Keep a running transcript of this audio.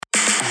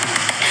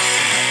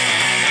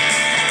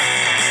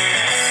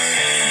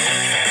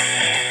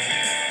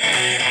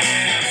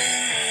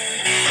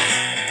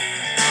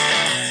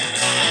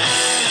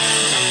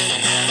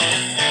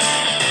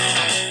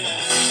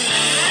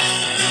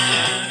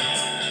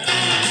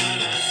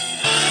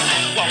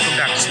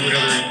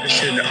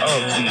edition of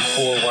the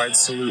Four Wide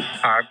Salute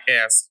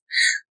podcast.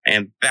 I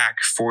am back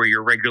for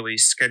your regularly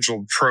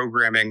scheduled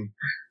programming.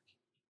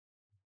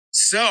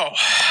 So,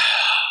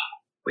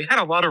 we had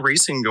a lot of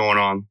racing going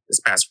on this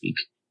past week.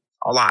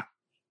 A lot.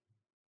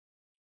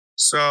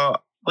 So,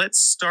 let's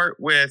start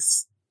with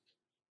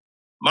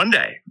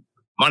Monday,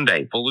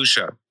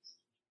 Volusia.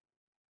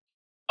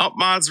 Up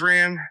mods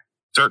ran,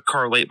 dirt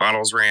car late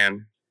models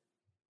ran.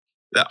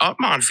 The Up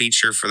mod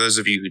feature, for those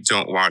of you who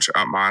don't watch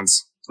Up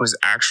mods, was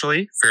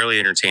actually fairly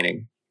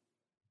entertaining.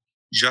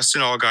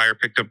 Justin Allgaier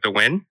picked up the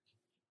win,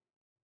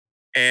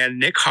 and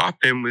Nick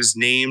Hoffman was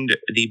named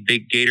the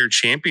Big Gator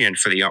champion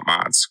for the Up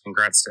mods.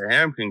 Congrats to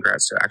him.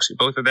 Congrats to actually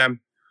both of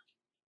them.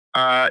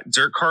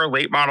 Dirt car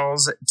late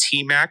models,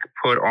 T-Mac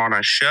put on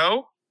a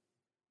show.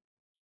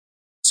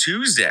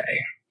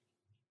 Tuesday,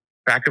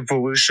 back at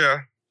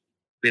Volusia,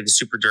 we have the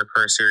Super Dirt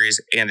Car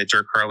Series and the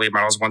Dirt Car Late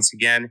Models once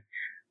again.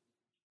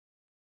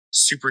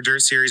 Super Dirt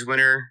Series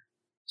winner,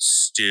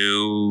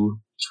 Stu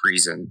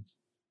Friesen.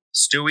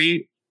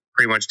 Stewie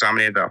pretty much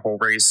dominated the whole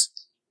race.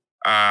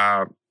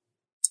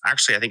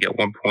 Actually, I think at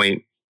one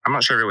point, I'm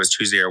not sure if it was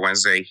Tuesday or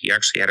Wednesday, he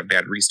actually had a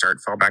bad restart,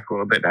 fell back a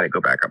little bit, had to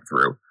go back up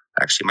through.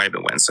 Actually, might have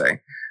been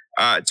Wednesday.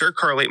 Dirt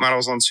Car Late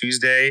Models on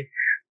Tuesday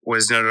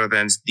was none other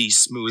than the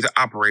smooth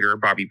operator,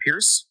 Bobby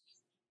Pierce.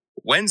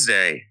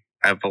 Wednesday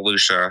at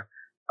Volusia,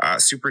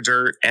 Super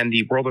Dirt and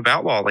the World of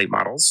Outlaw Late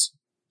Models.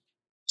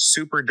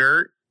 Super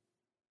Dirt,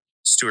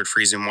 Stuart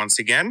Friesen once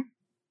again.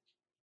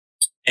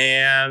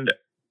 And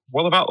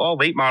World of Outlaw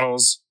Late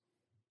Models,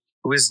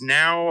 who is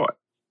now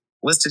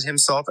listed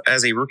himself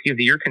as a Rookie of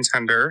the Year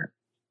contender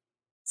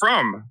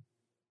from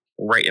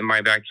right in my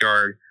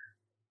backyard,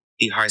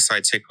 the high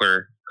side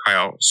tickler,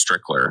 Kyle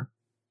Strickler.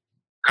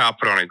 Kyle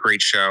put on a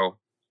great show.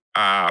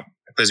 For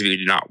those of you who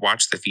did not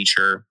watch the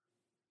feature,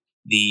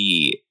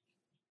 he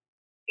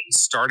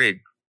started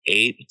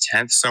 8th,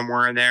 10th,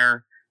 somewhere in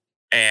there.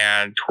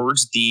 And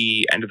towards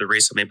the end of the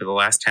race, maybe the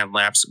last 10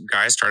 laps,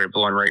 guys started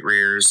blowing right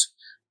rears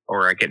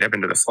or getting up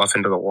into the fluff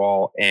into the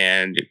wall.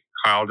 And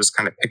Kyle just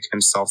kind of picked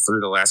himself through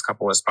the last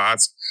couple of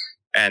spots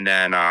and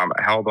then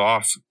held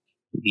off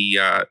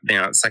the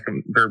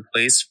second, third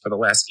place for the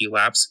last few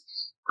laps.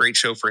 Great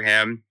show for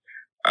him.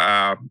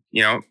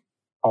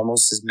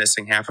 Almost is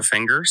missing half a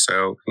finger.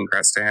 So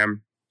congrats to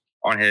him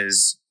on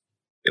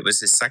it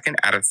was his second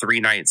out of 3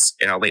 nights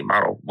in a late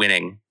model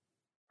winning.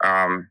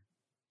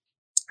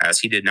 As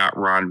he did not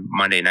run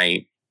Monday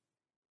night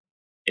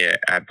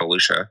at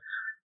Volusia.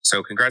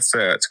 So congrats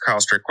to Kyle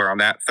Strickler on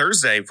that.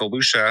 Thursday,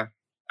 Volusia,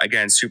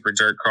 again, Super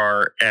Dirt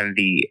Car and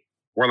the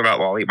World of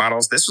Outlaw Late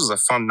Models. This was a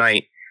fun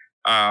night.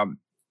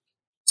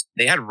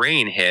 They had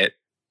rain hit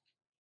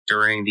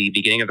during the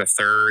beginning of the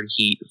third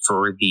heat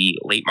for the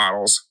late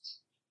models.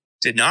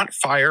 Did not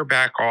fire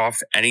back off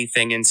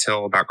anything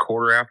until about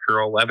quarter after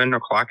 11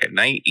 o'clock at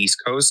night, East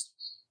Coast.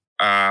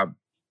 I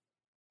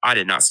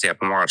did not stay up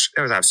and watch.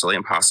 It was absolutely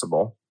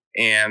impossible.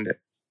 And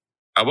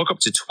I woke up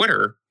to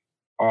Twitter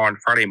on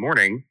Friday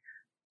morning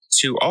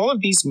to all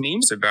of these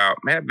memes about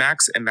Mad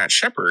Max and Matt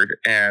Shepard.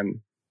 And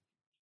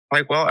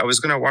I was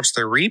going to watch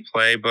the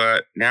replay,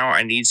 but now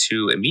I need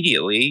to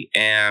immediately,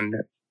 and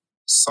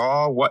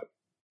saw what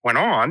went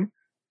on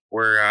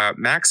where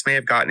Max may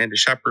have gotten into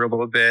Shepard a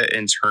little bit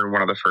in turn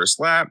 1 of the first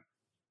lap.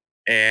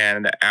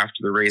 And after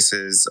the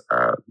races,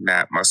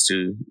 Matt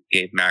Mustu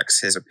gave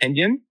Max his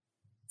opinion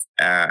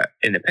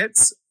in the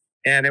pits.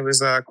 And it was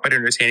quite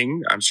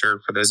entertaining. I'm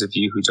sure for those of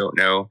you who don't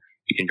know,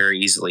 you can very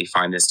easily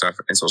find this stuff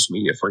in social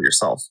media for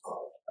yourself.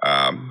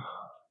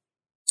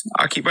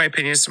 I'll keep my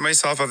opinions to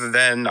myself, other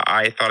than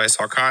I thought I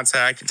saw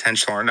contact,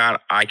 intentional or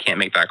not. I can't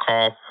make that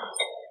call.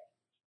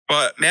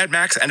 But Mad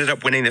Max ended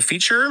up winning the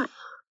feature,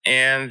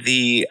 and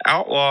the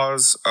Outlaw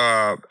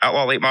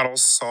Late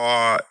Models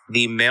saw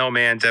the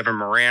mailman Devin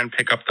Moran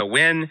pick up the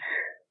win.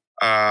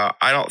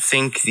 I don't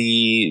think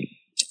the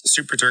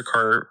Super Dirt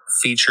Car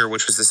feature,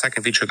 which was the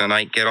second feature of the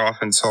night, get off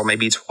until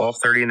maybe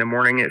 12:30 in the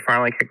morning. It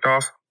finally kicked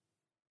off.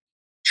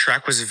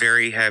 Track was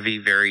very heavy,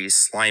 very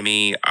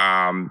slimy.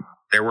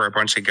 There were a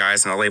bunch of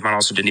guys in the late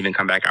models who didn't even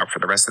come back out for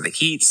the rest of the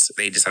heats.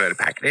 They decided to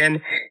pack it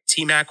in.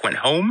 T-Mac went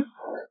home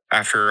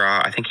after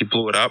I think he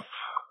blew it up.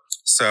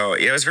 So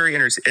it was very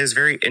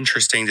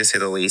interesting to say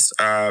the least.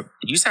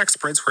 USAC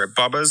sprints were at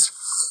Bubba's.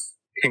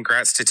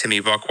 Congrats to Timmy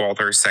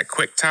Buckwalter, set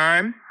quick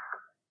time.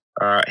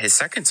 His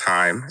second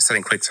time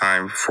setting quick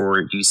time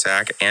for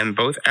USAC, and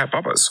both at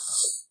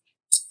Bubba's.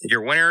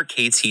 Your winner,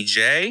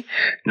 KTJ,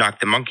 knocked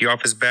the monkey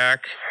off his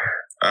back.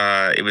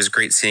 It was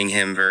great seeing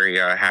him very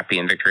happy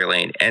in victory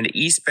lane. And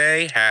East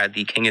Bay had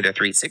the king of the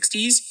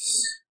 360s.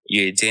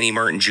 Danny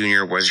Martin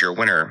Jr. was your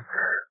winner.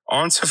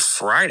 On to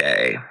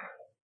Friday.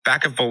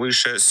 Back at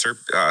Volusia,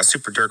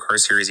 Super Dirt Car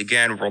Series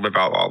again. World of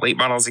Outlaw Late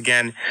Models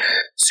again.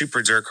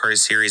 Super Dirt Car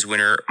Series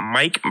winner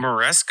Mike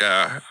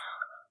Maresca.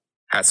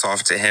 Hats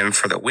off to him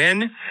for the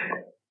win.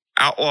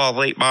 Outlaw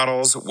Late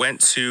Models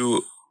went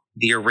to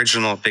the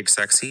original Big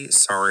Sexy.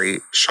 Sorry,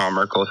 Sean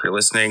Merkel, if you're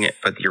listening,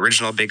 but the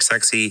original Big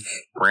Sexy,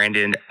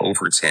 Brandon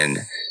Overton,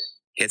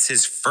 gets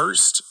his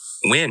first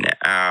win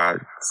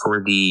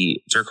for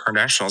the Dirt Car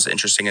Nationals.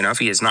 Interesting enough,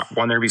 he has not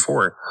won there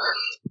before.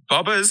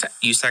 Bubba's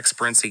USAC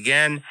sprints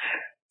again.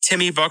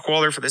 Timmy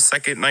Buckwalter for the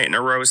second night in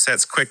a row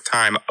sets quick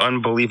time.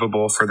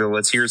 Unbelievable for the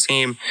Latier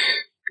team.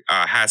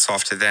 Hats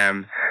off to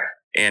them.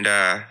 And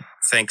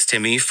thanks,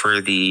 Timmy,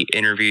 for the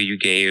interview you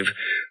gave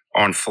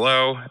on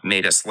Flow.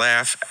 Made us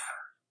laugh.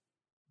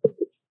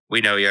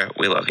 We know you.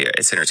 We love you.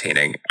 It's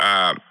entertaining.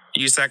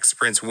 USAC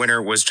Sprints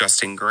winner was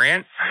Justin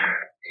Grant.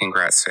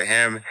 Congrats to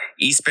him.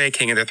 East Bay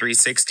King of the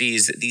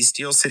 360s. The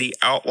Steel City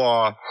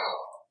Outlaw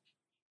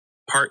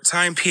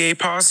part-time PA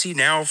posse,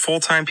 now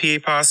full-time PA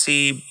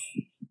posse,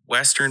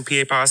 Western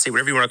PA posse,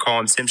 whatever you want to call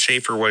him. Tim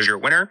Schaefer was your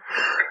winner.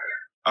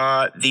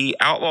 The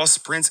Outlaw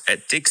Sprints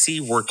at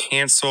Dixie were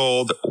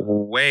canceled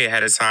way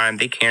ahead of time.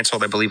 They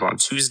canceled, I believe, on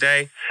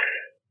Tuesday.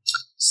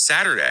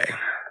 Saturday,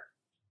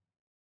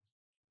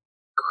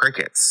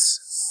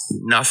 crickets,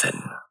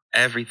 nothing,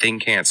 everything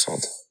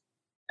canceled.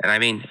 And I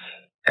mean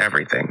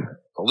everything.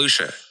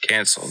 Volusia,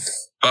 canceled.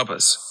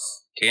 Bubba's,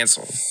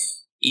 canceled.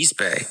 East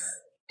Bay,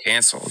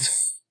 canceled.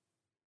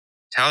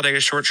 Talladega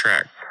Short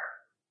Track,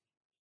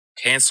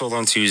 canceled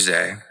on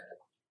Tuesday.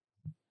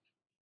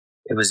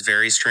 It was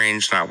very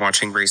strange not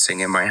watching racing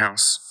in my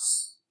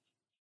house.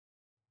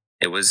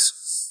 It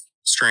was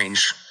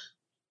strange.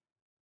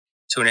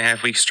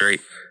 2.5 weeks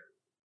straight,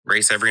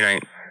 race every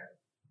night.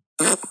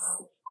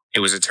 It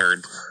was a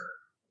turd.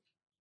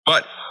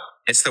 But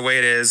it's the way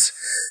it is.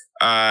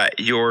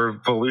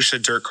 Your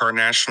Volusia Dirt Car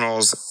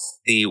Nationals,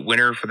 the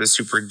winner for the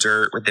Super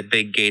Dirt with the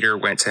big gator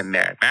went to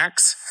Mad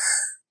Max.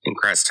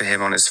 Congrats to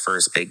him on his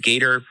first big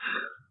gator.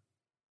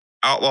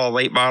 Outlaw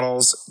Late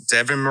Models,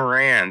 Devin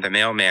Moran, the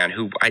mailman,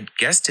 who I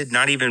guess did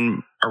not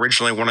even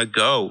originally want to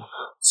go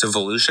to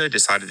Volusia,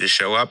 decided to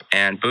show up,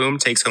 and boom,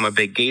 takes home a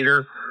big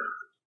gator.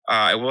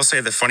 I will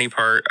say the funny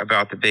part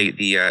about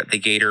the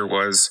gator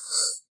was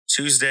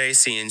Tuesday,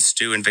 seeing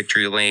Stu in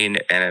Victory Lane,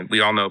 and we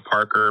all know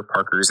Parker.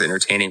 Parker's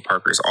entertaining.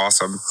 Parker's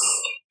awesome.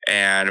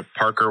 And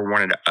Parker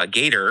wanted a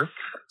gator,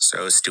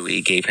 so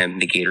Stewie gave him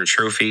the gator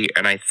trophy.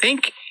 And I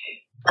think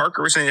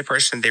Parker was in the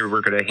impression they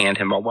were going to hand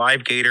him a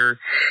live gator,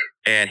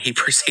 and he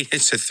proceeded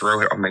to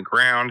throw it on the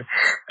ground,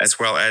 as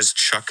well as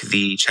chuck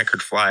the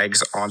checkered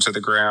flags onto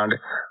the ground.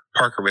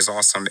 Parker was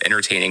awesome,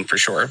 entertaining for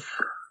sure.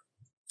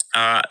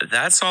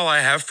 That's all I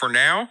have for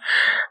now.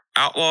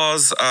 Outlaw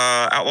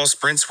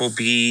Sprints will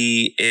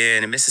be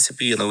in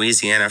Mississippi and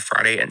Louisiana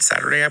Friday and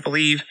Saturday, I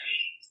believe.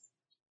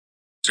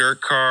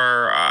 Dirt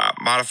Car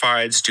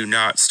Modifieds do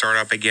not start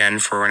up again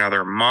for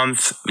another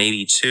month,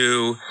 maybe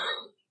 2.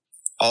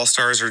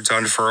 All-Stars are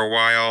done for a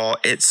while.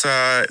 It's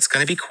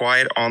going to be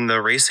quiet on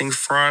the racing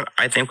front.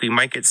 I think we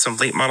might get some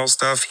late model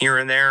stuff here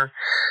and there.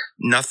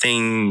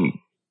 Nothing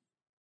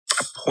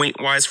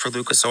point-wise for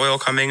Lucas Oil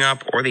coming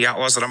up or the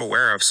Outlaws that I'm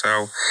aware of.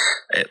 So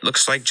it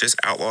looks like just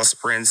Outlaw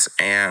Sprints,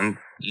 and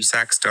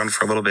USAC's done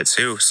for a little bit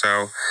too.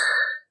 So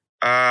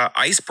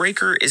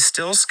Icebreaker is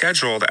still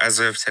scheduled as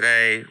of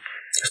today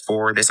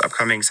for this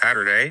upcoming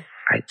Saturday.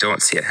 I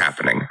don't see it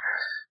happening.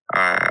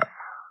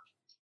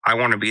 I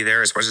want to be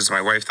there as much as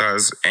my wife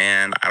does,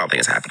 and I don't think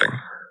it's happening.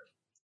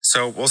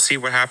 So we'll see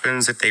what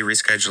happens if they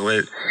reschedule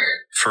it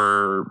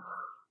for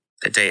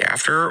the day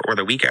after or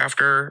the week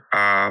after.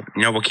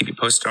 We'll keep you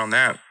posted on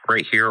that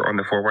right here on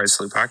the Four Wide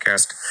Salute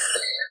podcast.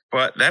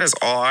 But that is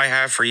all I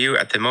have for you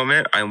at the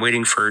moment. I'm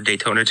waiting for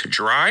Daytona to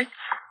dry.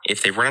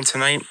 If they run it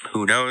tonight,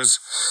 who knows?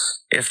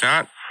 If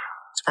not,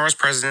 tomorrow's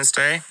President's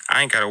Day.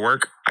 I ain't got to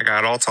work. I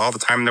got all the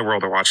time in the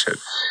world to watch it.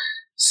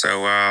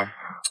 So,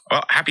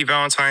 happy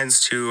Valentine's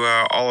to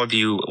all of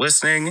you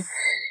listening.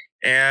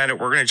 And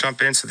we're going to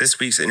jump into this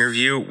week's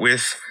interview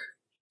with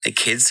the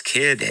kid's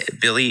kid,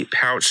 Billy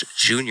Pauch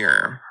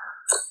Jr.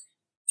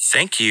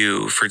 Thank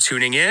you for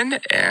tuning in,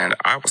 and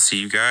I will see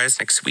you guys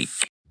next week.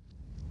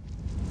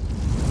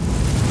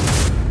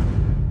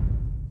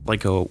 I'd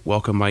like to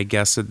welcome my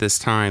guest at this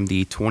time,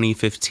 the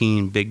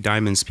 2015 Big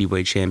Diamond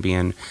Speedway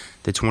champion,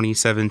 the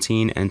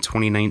 2017 and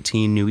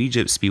 2019 New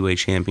Egypt Speedway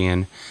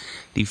champion,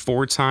 the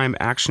 4-time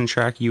Action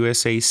Track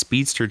USA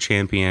Speedster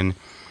champion,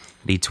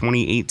 the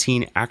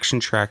 2018 Action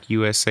Track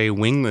USA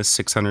Wingless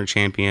 600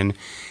 champion,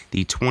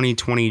 the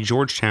 2020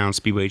 Georgetown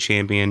Speedway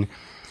champion,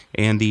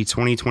 and the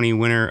 2020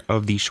 winner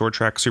of the Short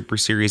Track Super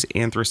Series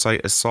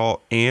Anthracite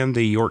Assault and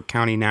the York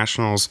County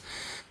Nationals,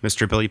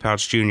 Mr. Billy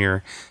Pauch Jr.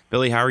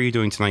 Billy, how are you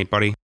doing tonight,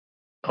 buddy?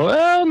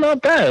 Well,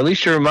 not bad. At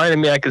least you reminded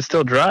me I could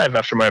still drive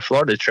after my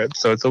Florida trip,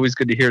 so it's always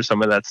good to hear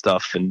some of that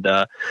stuff. And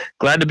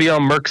glad to be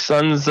on Merck's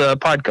Son's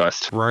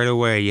podcast. Right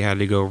away, you had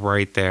to go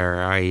right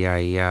there.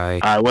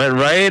 I went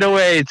right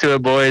away to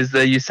it, boys.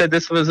 You said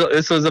this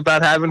was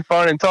about having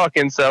fun and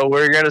talking, so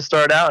we're going to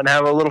start out and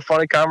have a little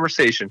funny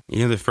conversation. You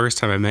know, the first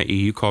time I met you,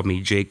 you called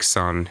me Jake's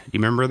son. You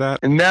remember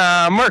that?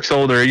 Nah, Mark's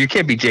older. You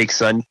can't be Jake's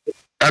son.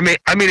 I mean,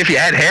 if you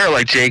had hair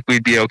like Jake,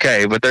 we'd be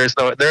okay. But there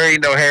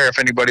ain't no hair. If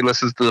anybody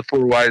listens to the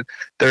Four Wide,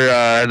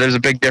 there's a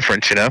big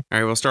difference, you know. All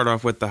right, we'll start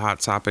off with the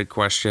hot topic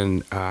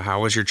question. How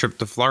was your trip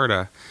to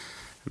Florida?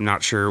 I'm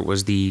not sure it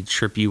was the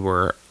trip you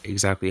were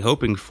exactly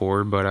hoping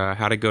for, but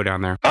how'd it go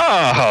down there?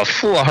 Oh,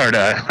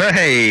 Florida.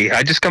 Hey,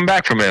 I just come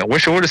back from it.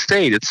 Wish I would have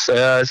stayed. It's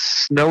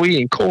snowy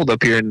and cold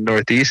up here in the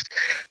Northeast.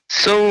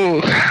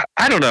 So,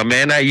 I don't know,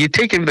 man. You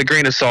take it with a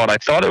grain of salt. I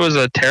thought it was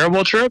a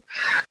terrible trip,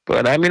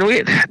 but I mean,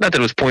 not that it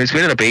was points.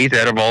 We ended up 8th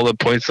out of all the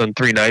points on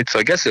 3 nights, so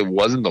I guess it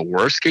wasn't the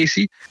worst,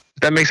 Casey,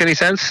 if that makes any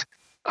sense.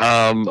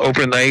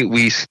 Opening night,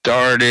 we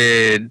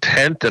started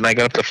 10th, and I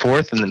got up to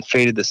 4th, and then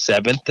faded to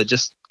 7th. It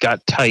just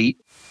got tight.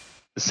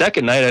 The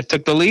second night, I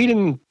took the lead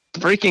and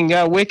freaking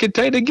got wicked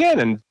tight again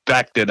and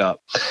backed it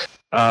up.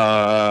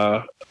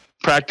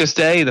 Practice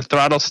day, the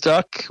throttle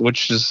stuck,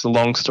 which is a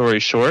long story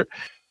short.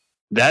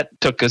 That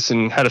took us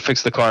and had to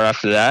fix the car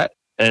after that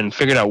and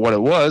figured out what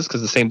it was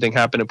because the same thing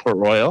happened at Port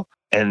Royal.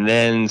 And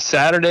then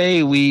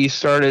Saturday, we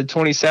started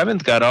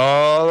 27th, got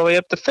all the way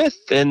up to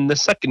 5th, and the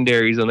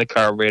secondaries on the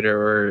carburetor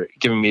were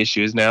giving me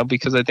issues now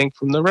because I think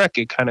from the wreck,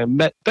 it kind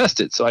of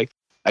bested. So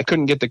I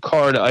couldn't get the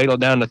car to idle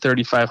down to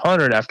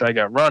 3,500 after I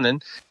got running,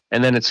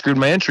 and then it screwed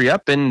my entry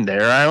up, and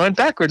there I went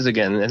backwards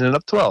again, ended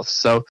up 12th.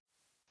 So,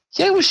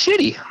 yeah, it was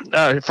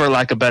shitty, for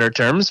lack of better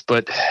terms,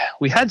 but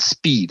we had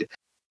speed.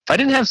 If I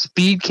didn't have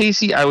speed,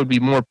 Casey, I would be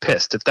more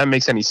pissed, if that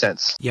makes any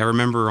sense. Yeah, I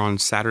remember on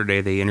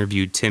Saturday they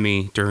interviewed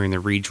Timmy during the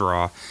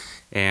redraw,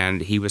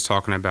 and he was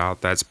talking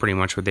about that's pretty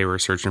much what they were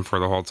searching for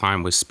the whole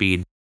time was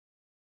speed.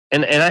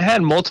 And I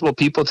had multiple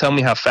people tell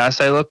me how fast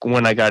I look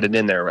when I got it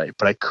in there right,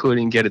 but I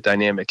couldn't get it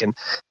dynamic. And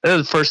that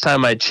was the first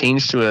time I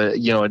changed to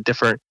a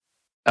different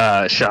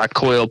shock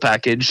coil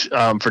package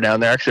for down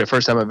there. Actually, the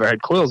first time I've ever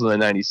had coils in the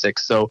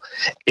 96. So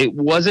it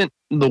wasn't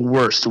the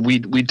worst.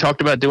 We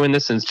talked about doing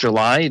this since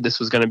July. This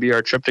was going to be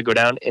our trip to go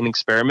down and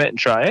experiment and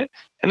try it.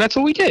 And that's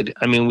what we did.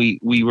 I mean,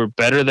 we were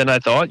better than I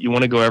thought. You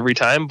want to go every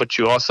time, but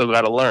you also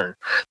got to learn.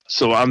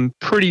 So I'm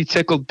pretty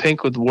tickled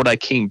pink with what I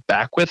came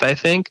back with, I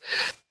think,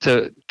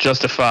 to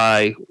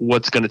justify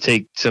what's going to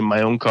take to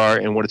my own car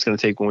and what it's going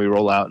to take when we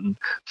roll out in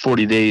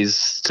 40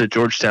 days to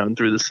Georgetown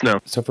through the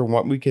snow. So from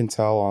what we can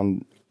tell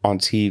on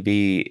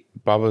TV,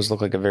 Bubba's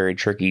looked like a very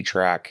tricky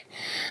track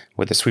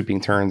with the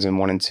sweeping turns in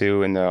 1 and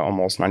 2 and the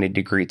almost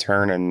 90-degree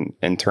turn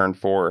in turn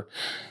 4.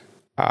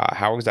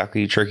 How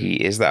exactly tricky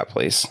is that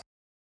place?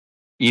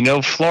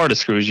 Florida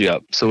screws you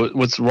up. So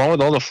what's wrong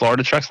with all the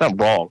Florida tracks? Not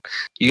wrong.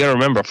 You got to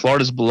remember,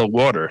 Florida's below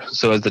water.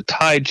 So as the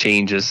tide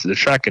changes, the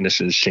track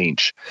conditions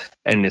change.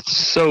 And it's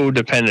so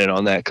dependent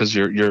on that because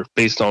you're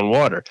based on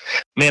water.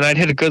 Man, I'd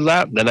hit a good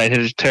lap, then I'd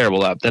hit a terrible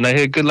lap. Then I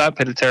hit a good lap,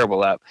 hit a terrible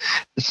lap.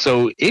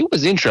 So it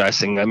was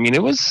interesting. I mean,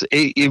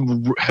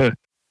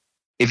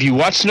 if you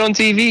watched it on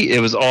TV, it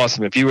was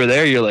awesome. If you were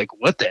there, you're like,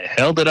 what the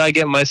hell did I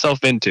get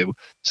myself into?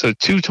 So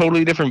 2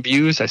 totally different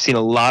views. I've seen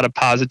a lot of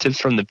positives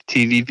from the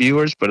TV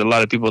viewers, but a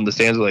lot of people in the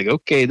stands were like,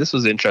 okay, this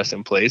was an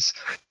interesting place.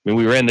 I mean,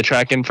 we ran the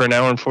track in for an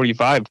hour and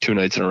 45 2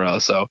 nights in a row.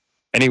 So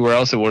anywhere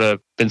else, it would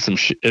have been some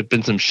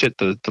shit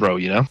to throw,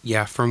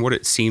 Yeah, from what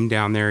it seemed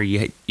down there,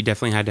 you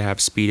definitely had to have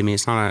speed. I mean,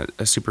 it's not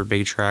a super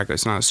big track.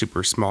 It's not a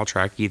super small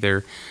track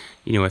either.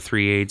 A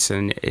 3/8,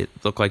 and it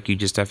looked like you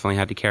just definitely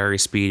had to carry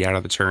speed out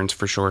of the turns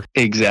for sure.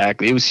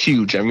 Exactly. It was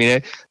huge. I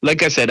mean,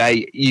 like I said,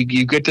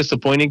 you get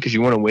disappointed because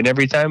you want to win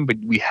every time, but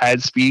we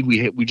had speed.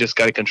 We just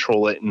got to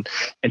control it and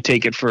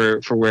take it for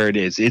where it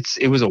is.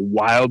 It was a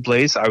wild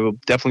place. I will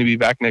definitely be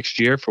back next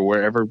year for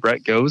wherever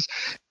Brett goes.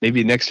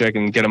 Maybe next year I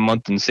can get a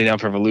month and stay down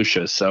for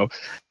Volusia. So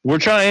we're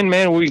trying,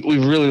 man.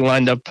 We've really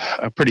lined up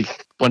a pretty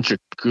bunch of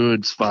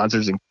good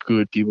sponsors and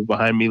good people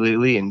behind me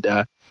lately, and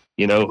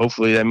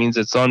hopefully that means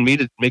it's on me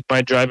to make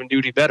my driving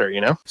duty better,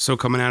 So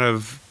coming out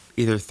of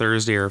either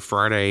Thursday or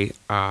Friday,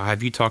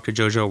 have you talked to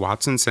JoJo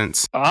Watson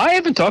since? I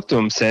haven't talked to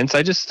him since. I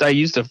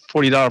used a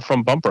 $40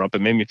 front bumper up.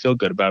 It made me feel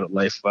good about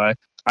it.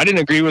 I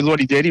didn't agree with what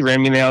he did. He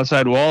ran me in the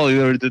outside wall,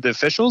 either did the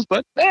officials,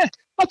 but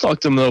I'll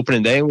talk to him the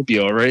opening day and we'll be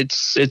all right.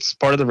 It's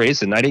part of the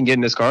race, and I didn't get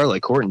in his car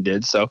like Horton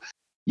did. So,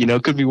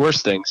 it could be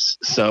worse things.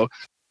 So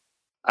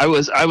I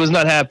was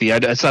not happy.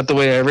 It's not the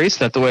way I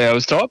raced, not the way I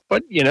was taught,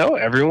 but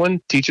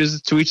everyone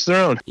teaches to each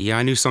their own. Yeah,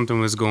 I knew something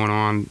was going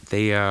on.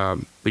 They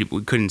we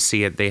couldn't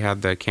see it. They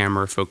had the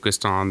camera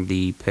focused on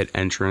the pit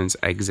entrance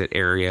exit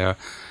area,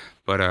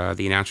 but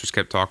the announcers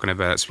kept talking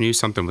about it, so we knew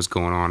something was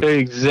going on.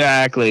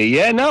 Exactly.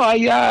 Yeah. No. I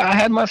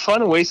had my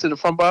fun and wasted the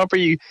front bumper.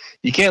 You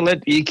can't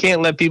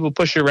let people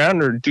push you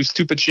around or do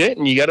stupid shit,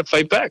 and you got to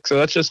fight back. So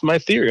that's just my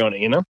theory on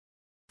it.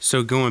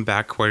 So going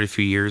back quite a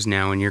few years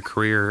now in your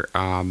career,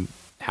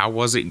 how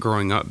was it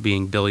growing up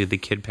being Billy the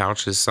Kid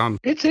Pauch's son?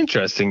 It's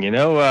interesting,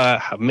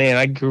 man,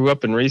 I grew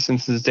up in racing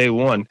since day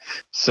one.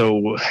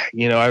 So,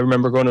 I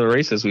remember going to the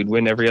races. We'd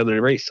win every other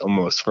race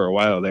almost for a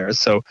while there.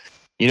 So,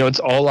 it's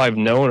all I've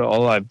known,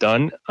 all I've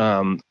done.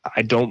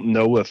 I don't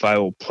know if I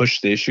will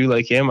push the issue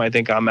like him. I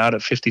think I'm out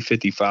at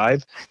 50-55.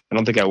 I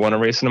don't think I want to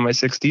race into my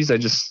 60s. I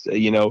just,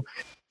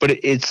 but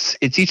it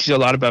teaches you a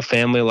lot about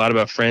family, a lot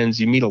about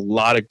friends. You meet a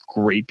lot of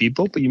great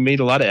people, but you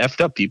meet a lot of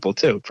effed up people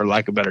too, for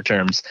lack of better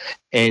terms.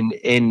 And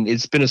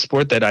it's been a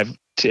sport that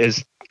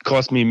has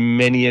cost me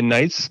many a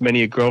nights,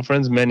 many a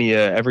girlfriends, many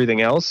a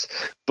everything else.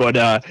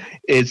 But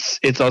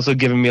it's also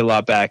given me a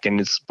lot back, and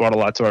it's brought a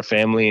lot to our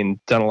family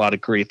and done a lot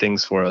of great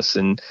things for us.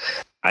 And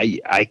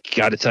I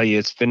got to tell you,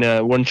 it's been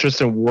one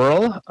interesting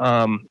whirl.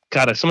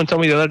 God, someone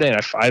told me the other day,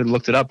 and I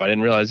looked it up. I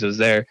didn't realize it was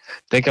there.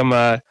 I think I'm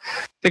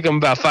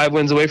about 5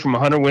 wins away from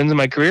 100 wins in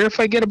my career. If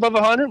I get above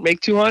 100, make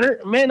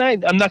 200, man,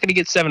 I'm not going to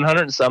get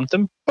 700 and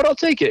something, but I'll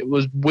take it. It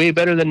was way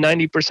better than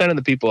 90% of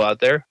the people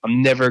out there.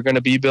 I'm never going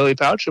to be Billy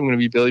Pauch. I'm going to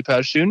be Billy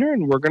Pauch Jr.,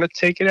 and we're going to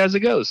take it as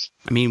it goes.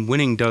 I mean,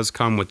 winning does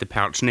come with the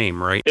Pauch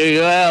name, right?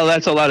 Well,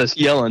 that's a lot of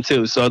yelling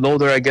too. So the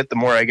older I get, the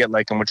more I get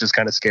like him, which is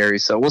kind of scary.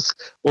 So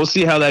we'll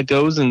see how that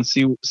goes and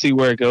see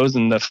where it goes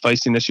and the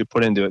feistiness you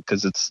put into it.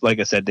 Because it's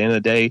like I said, at the end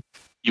of the day,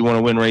 you want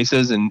to win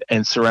races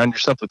and surround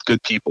yourself with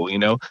good people.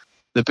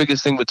 The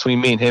biggest thing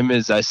between me and him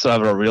is I still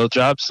have a real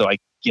job, so I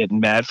get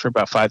mad for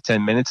about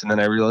 5-10 minutes, and then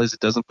I realize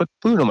it doesn't put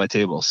food on my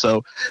table.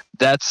 So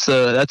that's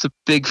a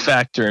big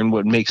factor in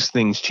what makes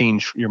things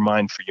change your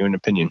mind for you, in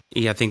opinion.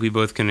 Yeah, I think we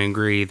both can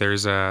agree.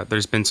 There's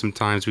been some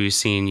times we've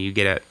seen you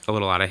get it a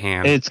little out of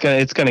hand. It's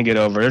gonna get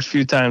over. There's a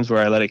few times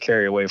where I let it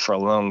carry away for a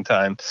long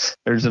time.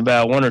 There's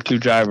about one or two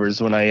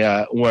drivers when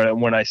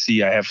I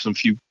see I have some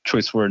few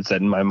choice words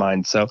that in my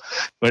mind. So,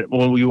 but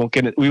we won't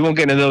get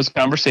into those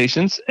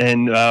conversations,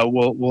 and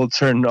we'll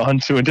turn on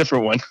to a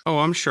different one. Oh,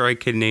 I'm sure I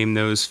could name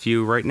those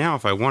few right now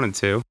if I wanted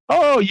to.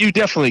 Oh, you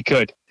definitely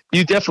could.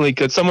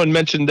 Someone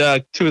mentioned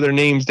two of their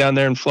names down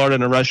there in Florida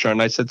in a restaurant,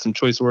 and I said some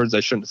choice words I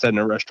shouldn't have said in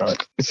a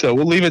restaurant. So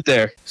we'll leave it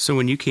there. So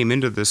when you came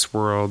into this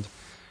world,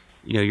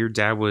 your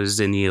dad was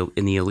in the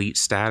elite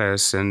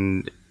status,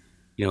 and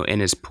in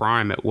his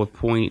prime. At what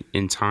point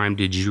in time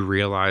did you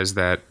realize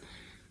that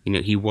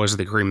he was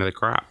the cream of the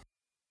crop?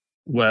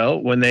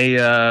 Well, when they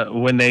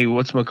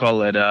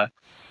whatchamacallit,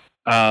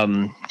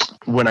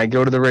 when I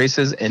go to the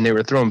races and they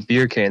were throwing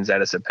beer cans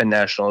at us at Penn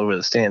National over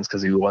the stands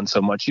because he won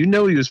so much, he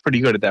was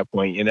pretty good at that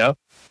point.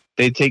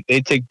 They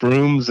take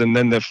brooms, and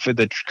then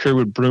the crew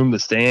would broom the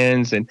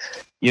stands, and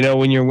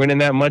when you're winning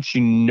that much,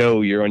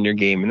 you're on your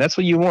game, and that's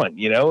what you want,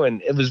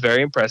 and it was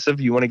very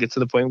impressive. You want to get to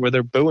the point where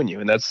they're booing you,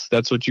 and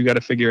that's what you got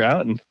to figure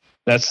out, and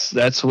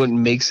that's what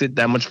makes it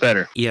that much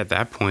better. Yeah, at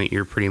that point,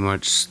 you're pretty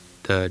much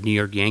the New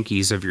York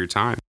Yankees of your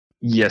time.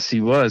 Yes,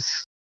 he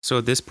was. So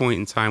at this point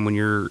in time, when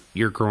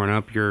you're growing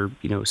up, you're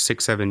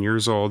 6-7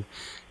 years old.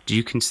 Do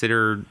you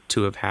consider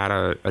to have had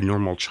a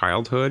normal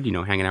childhood?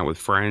 Hanging out with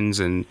friends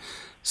and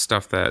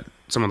stuff that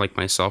someone like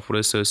myself would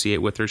associate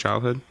with their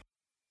childhood?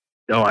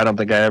 No, I don't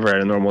think I ever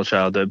had a normal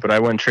childhood, but I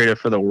went traded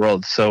for the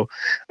world. So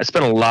I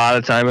spent a lot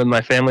of time with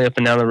my family up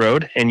and down the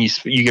road, and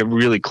you get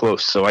really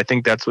close. So I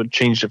think that's what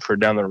changed it for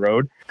down the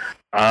road.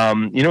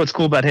 What's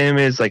cool about him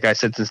is, like I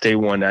said since day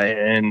one,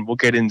 and we'll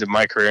get into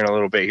my career in a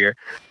little bit here.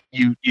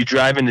 You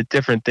drive into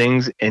different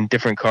things in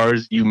different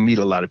cars. You meet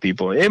a lot of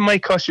people. It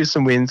might cost you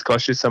some wins,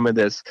 cost you some of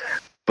this,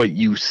 but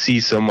you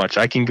see so much.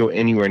 I can go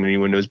anywhere and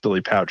anyone knows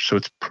Billy Pauch. So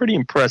it's pretty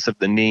impressive,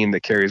 the name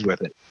that carries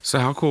with it. So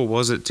how cool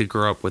was it to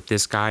grow up with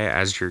this guy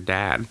as your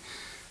dad,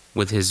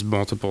 with his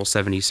multiple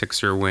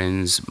 76er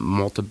wins,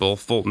 multiple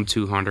Fulton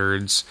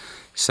 200s,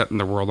 setting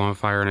the world on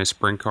fire in a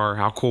sprint car?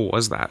 How cool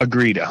was that?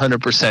 Agreed,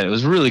 100%. It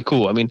was really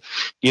cool. I mean,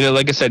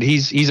 like I said,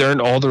 he's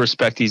earned all the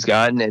respect he's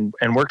gotten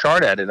and worked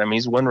hard at it. I mean,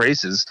 he's won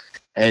races,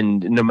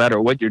 and no matter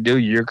what you do,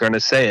 you're going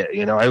to say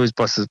it. I always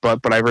bust his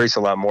butt, but I race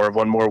a lot more. I've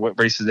won more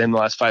races in the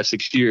last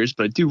 5-6 years,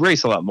 but I do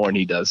race a lot more than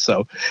he does.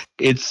 So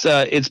it's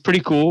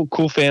pretty cool.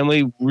 Cool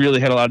family. Really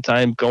had a lot of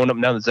time going up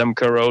and down the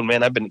Zemco Road.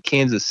 Man, I've been to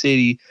Kansas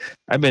City.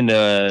 I've been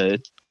to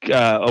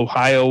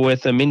Ohio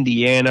with him,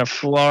 Indiana,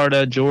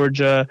 Florida,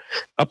 Georgia,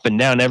 up and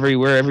down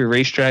everywhere, every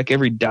racetrack,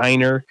 every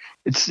diner.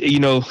 It's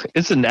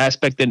it's an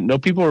aspect that no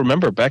people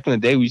remember. Back in the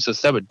day, we used to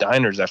stop at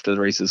diners after the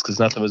races because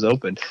nothing was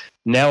open.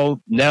 Now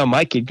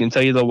my kid can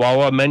tell you the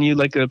Wawa menu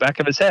like the back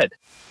of his head.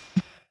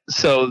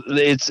 So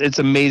it's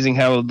amazing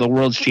how the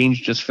world's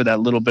changed just for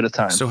that little bit of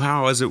time. So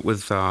how is it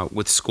with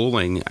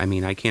schooling? I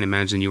mean, I can't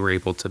imagine you were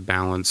able to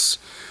balance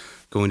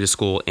going to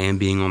school and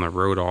being on the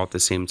road all at the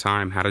same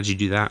time. How did you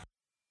do that?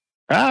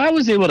 I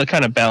was able to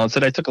kind of balance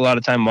it. I took a lot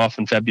of time off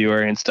in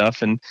February and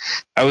stuff, and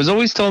I was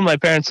always told, my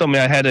parents told me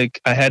I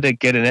had to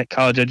get a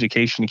college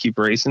education to keep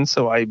racing.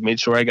 So I made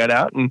sure I got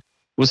out and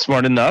was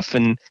smart enough,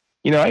 and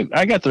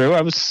I got through.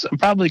 I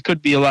probably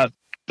could be a lot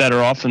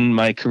better off in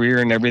my career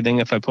and everything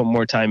if I put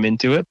more time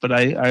into it, but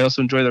I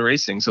also enjoy the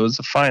racing, so it's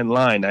a fine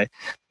line. I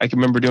can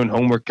remember doing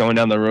homework going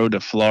down the road to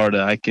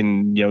Florida. I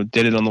can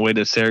did it on the way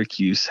to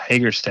Syracuse,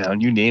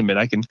 Hagerstown, you name it.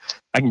 I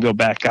can go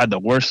back. God, the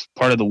worst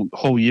part of the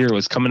whole year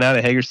was coming out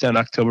of Hagerstown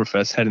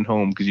Oktoberfest heading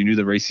home because you knew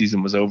the race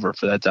season was over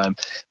for that time.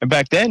 And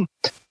back then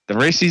the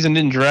race season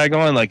didn't drag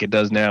on like it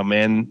does now,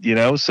 man.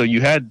 So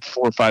you had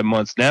 4 or 5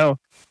 months. Now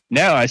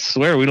I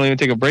swear we don't even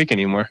take a break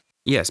anymore.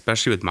 Yeah,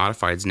 especially with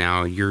modifieds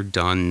now, you're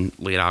done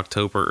late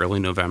October,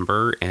 early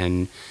November,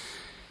 and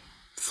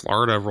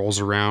Florida rolls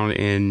around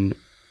in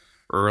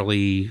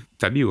early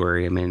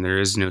February. I mean, there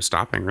is no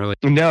stopping really.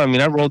 No, I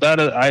mean, I rolled out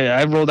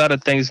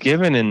at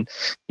Thanksgiving, and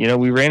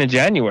we ran in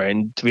January.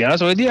 And to be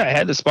honest with you, I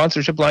had the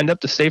sponsorship lined up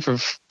to stay for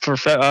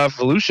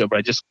Volusia, but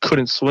I just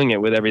couldn't swing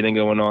it with everything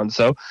going on.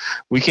 So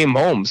we came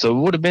home. So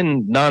it would have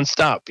been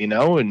nonstop,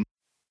 and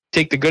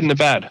take the good and the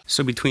bad.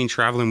 So between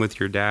traveling with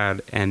your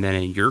dad and then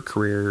in your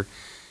career,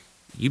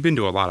 you've been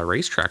to a lot of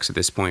racetracks at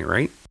this point,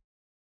 right?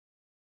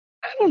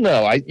 I don't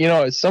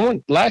know.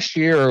 Someone last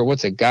year, or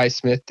Guy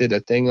Smith did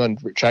a thing on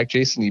Track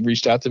Jason. He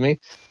reached out to me.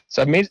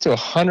 So I've made it to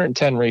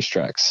 110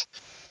 racetracks.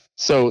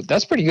 So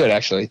that's pretty good,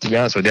 actually, to be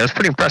honest with you. I was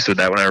pretty impressed with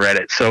that when I read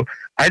it. So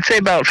I'd say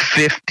about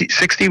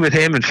 60 with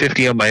him and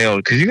 50 on my own.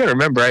 Because you got to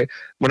remember,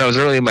 when I was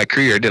early in my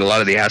career, I did a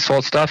lot of the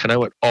asphalt stuff, and I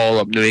went all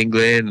up New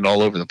England and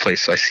all over the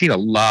place. So I've seen a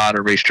lot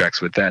of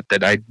racetracks with that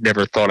I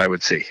never thought I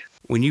would see.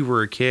 When you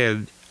were a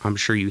kid, I'm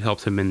sure you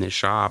helped him in the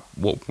shop.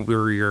 What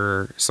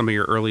were some of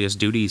your earliest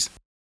duties?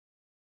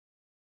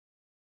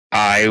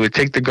 I would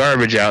take the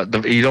garbage out.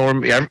 Even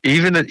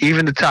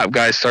the top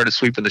guys started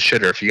sweeping the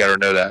shitter, if you got to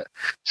know that.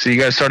 So you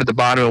got to start at the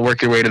bottom and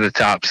work your way to the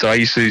top. So I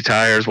used to do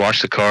tires,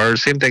 wash the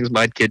cars, same things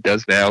my kid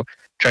does now,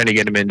 trying to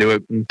get him into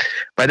it. And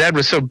my dad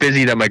was so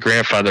busy that my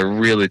grandfather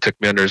really took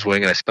me under his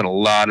wing, and I spent a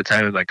lot of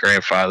time with my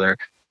grandfather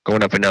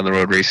going up and down the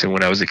road racing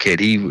when I was a kid.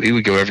 He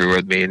would go everywhere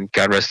with me, and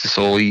God rest his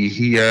soul,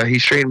 he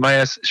straightened my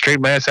ass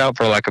out,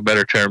 for lack of a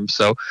better term.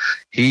 So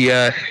he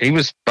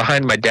was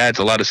behind my dad's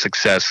a lot of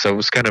success. So it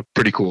was kind of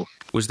pretty cool.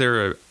 Was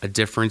there a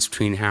difference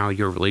between how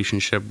your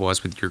relationship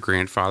was with your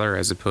grandfather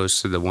as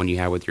opposed to the one you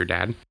had with your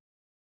dad?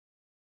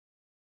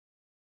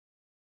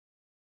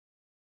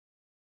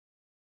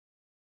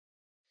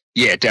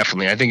 Yeah,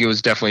 definitely. I think it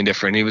was definitely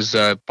different. He was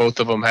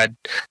both of them had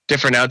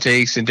different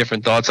outtakes and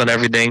different thoughts on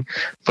everything,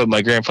 but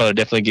my grandfather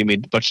definitely gave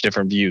me much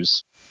different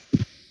views.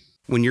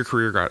 When your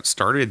career got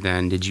started,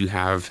 then did you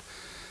have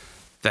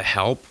the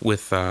help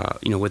with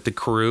with the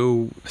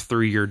crew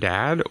through your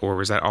dad, or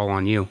was that all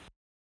on you?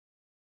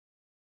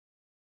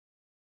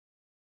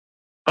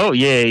 Oh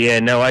yeah.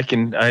 No,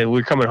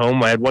 we're coming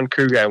home. I had one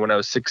crew guy when I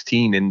was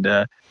 16,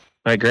 and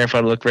my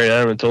grandfather looked right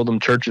at him and told him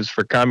churches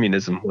for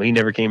communism. Well, he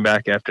never came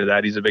back after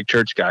that. He's a big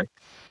church guy.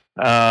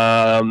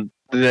 The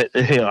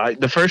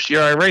first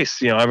year I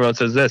raced, everyone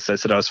says this. I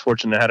said I was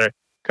fortunate to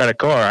got a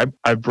car.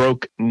 I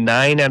broke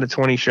 9 out of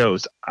 20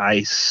 shows.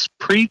 I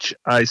preach,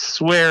 I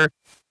swear,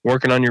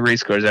 working on your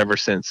race cars ever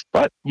since.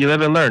 But you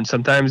live and learn.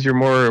 Sometimes you're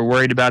more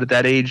worried about at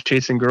that age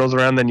chasing girls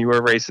around than you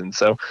were racing.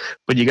 So,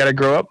 but you got to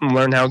grow up and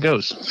learn how it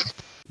goes.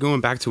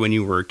 Going back to when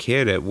you were a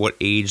kid, at what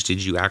age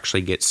did you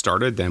actually get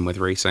started then with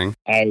racing?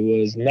 I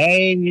was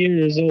 9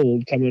 years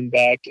old coming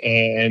back,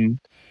 and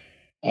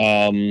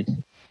 9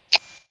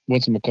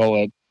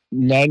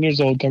 years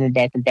old coming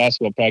back from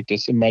basketball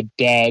practice, and my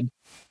dad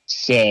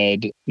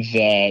said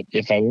that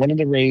if I wanted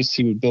to race,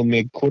 he would build me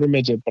a quarter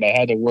midget, but I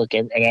had to work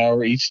an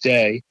hour each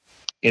day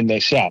in the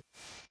shop.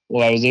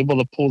 Well, I was able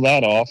to pull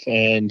that off,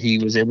 and he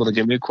was able to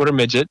give me a quarter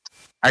midget.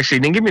 Actually,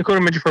 he didn't give me a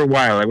quarter midget for a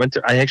while.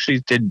 I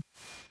actually did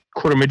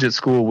quarter midget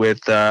school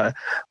with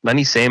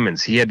Lenny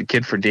Sammons. He had a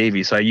kid for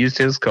Davey, so I used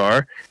his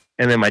car,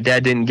 and then my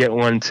dad didn't get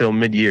one until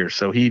mid-year,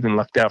 so he even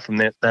lucked out from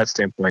that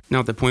standpoint. Now,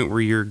 at the point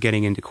where you're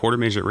getting into quarter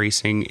midget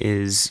racing,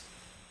 is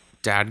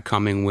dad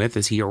coming with?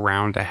 Is he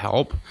around to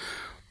help?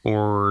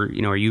 Or,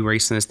 are you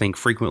racing this thing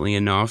frequently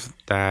enough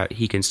that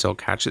he can still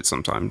catch it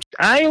sometimes?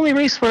 I only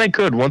raced when I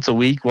could, once a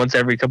week, once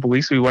every couple of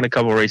weeks. We won a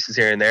couple of races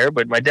here and there,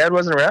 but my dad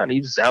wasn't around. He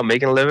was out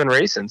making a living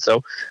racing.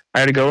 So I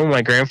had to go with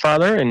my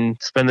grandfather and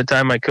spend the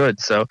time I could.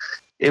 So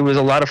it was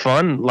a lot of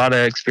fun, a lot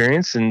of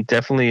experience, and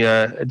definitely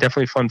a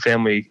fun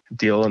family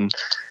deal. And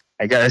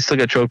I still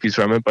got trophies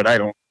from it, but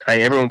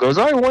everyone goes,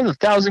 I won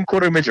 1,000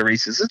 quarter midget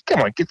races.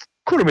 Come on, get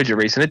quarter midget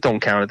racing. It don't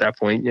count at that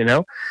point,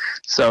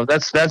 So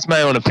that's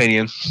my own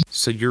opinion.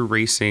 So you're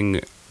racing,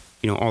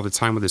 all the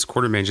time with this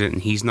quarter midget,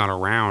 and he's not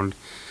around.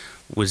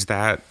 Was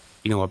that,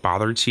 a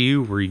bother to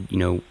you? Were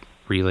you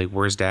like,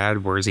 where's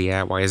dad? Where is he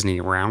at? Why isn't he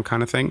around?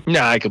 Kind of thing?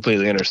 No, I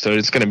completely understood.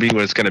 It's going to be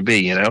what it's going to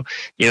be.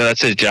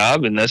 That's his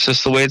job, and that's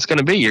just the way it's going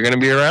to be. You're going to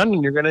be around,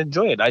 and you're going to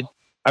enjoy it.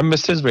 I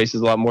missed his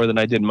races a lot more than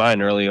I did mine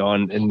early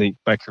on in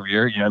my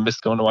career. I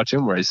missed going to watch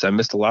him race. I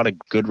missed a lot of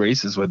good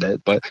races with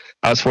it, but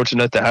I was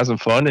fortunate to have some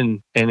fun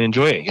and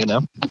enjoy it,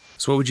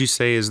 So what would you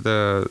say is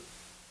the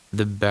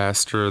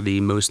best or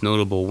the most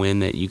notable win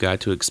that you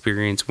got to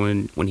experience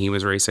when he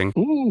was racing?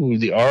 Ooh,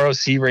 the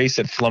ROC race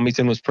at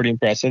Flemington was pretty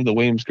impressive. The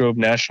Williams Grove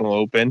National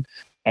Open.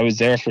 I was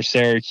there for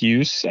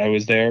Syracuse. I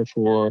was there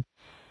for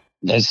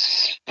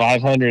this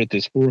 500,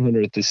 this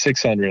 400, this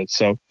 600.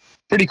 So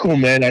pretty cool,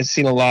 man. I've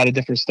seen a lot of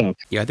different stuff.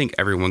 Yeah, I think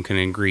everyone can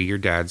agree your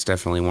dad's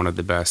definitely one of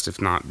the best, if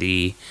not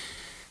the,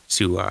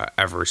 to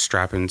ever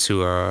strap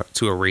into a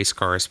race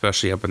car,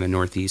 especially up in the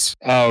Northeast.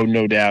 Oh,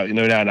 no doubt.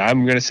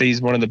 I'm going to say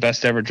he's one of the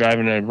best ever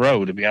driving a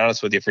road, to be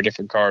honest with you, for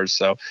different cars.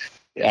 So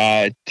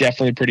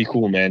definitely pretty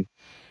cool, man.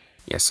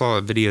 Yeah, I saw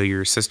a video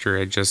your sister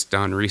had just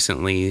done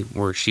recently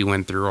where she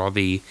went through all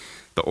the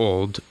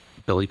old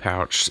Billy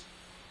Pauch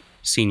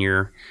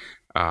Senior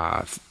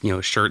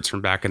shirts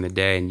from back in the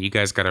day, and you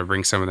guys got to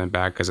bring some of them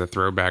back as a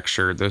throwback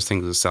shirt. Those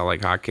things will sell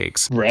like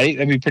hotcakes. Right?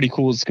 That'd be pretty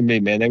cool as can be,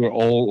 man. They were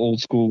all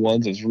old school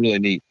ones. It was really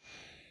neat.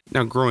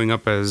 Now, growing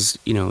up as,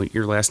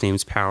 your last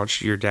name's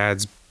Pauch, your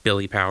dad's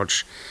Billy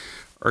Pauch,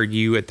 are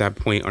you at that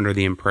point under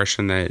the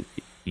impression that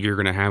you're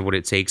going to have what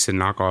it takes to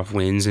knock off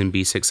wins and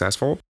be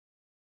successful?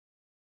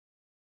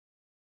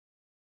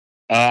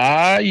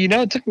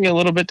 It took me a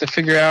little bit to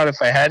figure out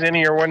if I had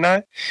any or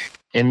whatnot.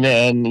 And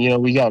then,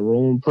 we got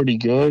rolling pretty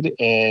good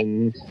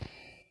and,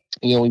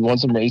 we won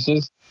some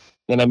races.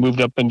 Then I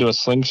moved up into a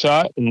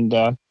slingshot and,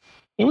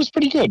 it was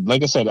pretty good.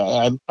 Like I said,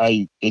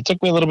 it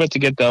took me a little bit to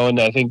get going.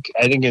 I think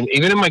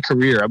even in my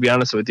career, I'll be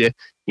honest with you,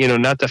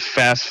 not to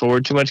fast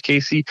forward too much,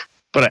 Casey,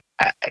 but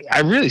I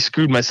really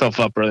screwed myself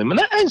up early. I mean,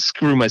 I didn't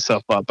screw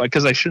myself up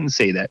because I shouldn't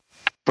say that.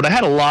 But I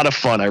had a lot of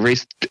fun. I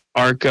raced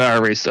ARCA. I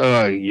raced,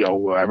 I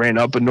ran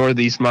up and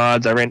Northeast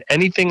mods. I ran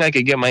anything I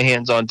could get my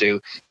hands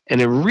onto.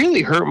 And it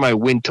really hurt my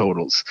win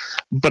totals.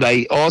 But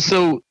I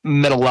also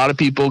met a lot of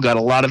people, got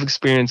a lot of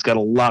experience, got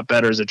a lot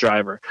better as a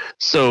driver.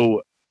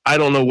 So I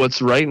don't know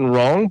what's right and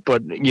wrong,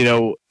 but,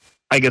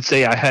 I could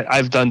say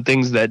I've done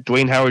things that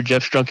Dwayne Howard,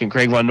 Jeff Strunk, and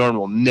Craig Von Dorn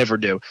will never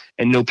do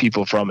and know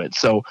people from it.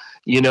 So,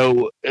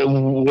 it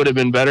would have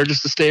been better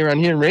just to stay around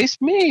here and race?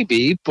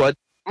 Maybe, but,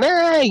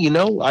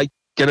 I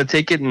got to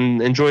take it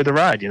and enjoy the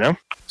ride,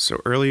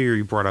 So earlier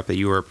you brought up that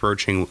you were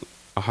approaching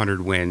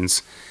 100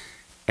 wins,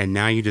 and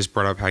now you just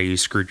brought up how you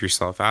screwed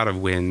yourself out of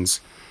wins.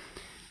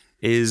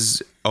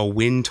 Is a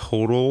win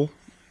total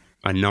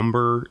a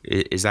number?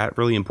 Is that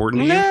really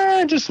important to you?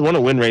 I just want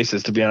to win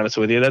races, to be honest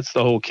with you. That's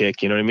the whole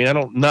kick. You know what I mean?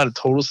 I'm not a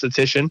total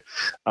statistician.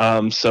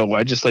 So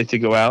I just like to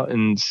go out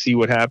and see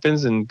what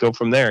happens and go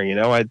from there.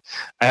 I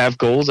have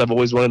goals. I've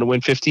always wanted to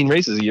win 15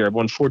 races a year. I've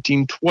won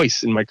 14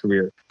 twice in my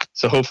career.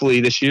 So hopefully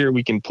this year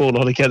we can pull it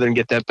all together and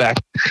get that back.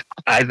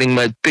 I think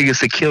my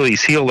biggest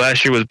Achilles heel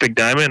last year was Big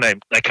Diamond.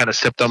 I kind of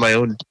stepped on my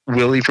own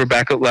willy, for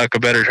lack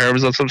of better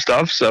terms, on some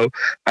stuff. So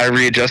I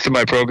readjusted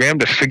my program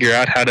to figure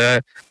out how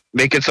to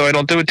make it so I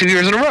don't do it 2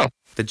 years in a row.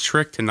 The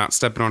trick to not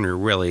stepping on your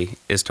willy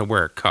is to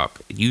wear a cup.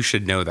 You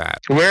should know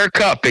that. Wear a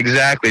cup,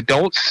 exactly.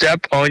 Don't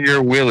step on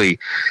your willy.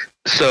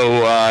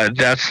 So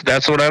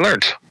that's what I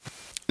learned.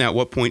 Now, at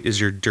what point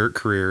does your dirt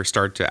career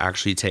start to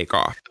actually take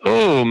off?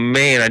 Oh,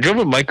 man. I drove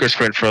a micro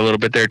sprint for a little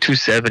bit there,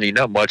 270,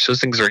 not much.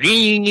 Those things are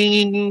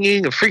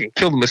freaking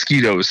kill the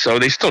mosquitoes, so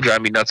they still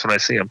drive me nuts when I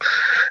see them.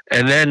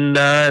 And then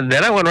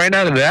I went right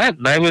out of that,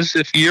 and I was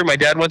a year my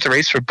dad went to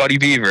race for Buddy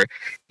Beaver.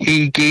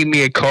 He gave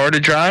me a car to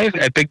drive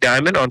at Big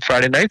Diamond on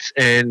Friday nights,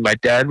 and my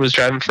dad was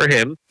driving for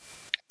him.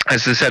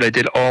 As I said, I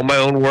did all my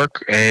own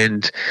work,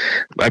 and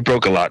I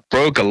broke a lot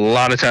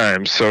of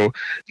times. So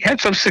I had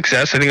some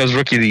success. I think I was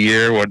rookie of the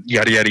year,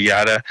 yada, yada,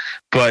 yada.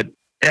 But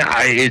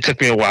it took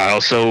me a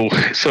while. So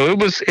it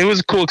was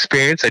a cool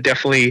experience. I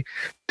definitely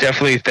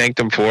thanked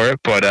them for it.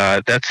 But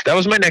that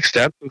was my next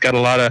step. We got a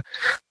lot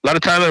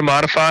of time in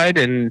modified,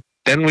 and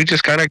then we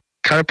just kind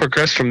of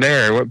progressed from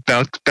there.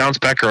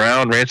 Bounced back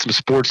around, ran some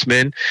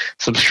sportsmen,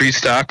 some street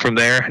stock from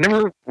there. I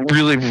never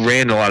really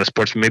ran a lot of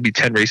sportsmen, maybe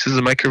 10 races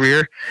in my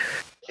career.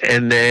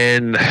 And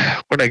then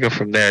where did I go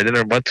from there? Then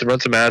I went to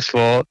run some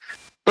asphalt,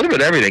 a little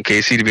bit of everything,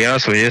 Casey, to be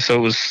honest with you. So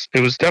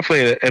it was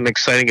definitely an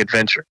exciting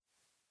adventure.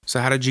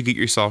 So how did you get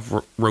yourself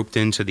roped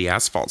into the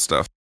asphalt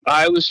stuff?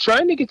 I was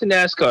trying to get to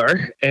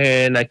NASCAR,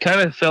 and I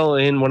kind of fell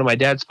in. One of my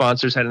dad's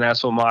sponsors had an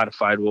asphalt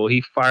modified. Well,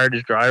 he fired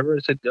his driver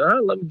and said,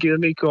 give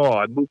me a call.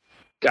 I moved.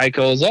 Guy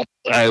calls up.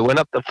 I went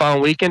up the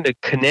following weekend to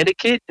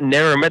Connecticut.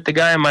 Never met the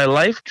guy in my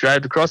life.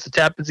 Drove across the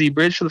Tappan Zee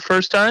Bridge for the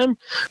first time.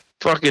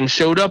 Fucking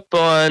showed up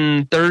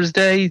on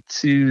Thursday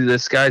to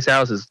this guy's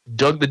house. Is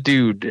Doug the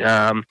dude.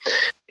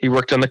 He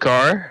worked on the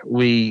car.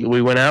 We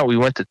went out. We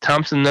went to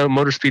Thompson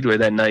Motor Speedway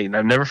that night, and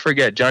I'll never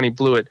forget. Johnny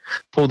Blewett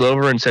pulled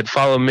over and said,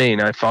 "Follow me."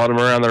 And I followed him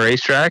around the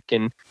racetrack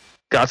and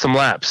got some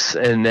laps.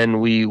 And then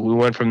we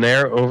went from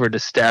there over to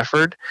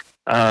Stafford.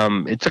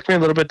 It took me a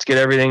little bit to get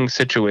everything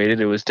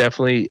situated. It was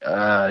definitely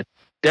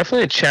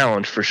a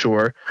challenge for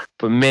sure,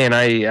 but man,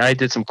 I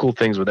did some cool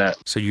things with that.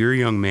 So you're a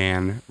young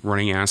man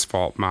running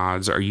asphalt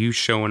mods. Are you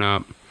showing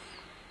up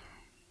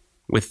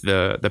with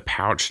the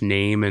Pauch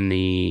name and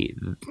the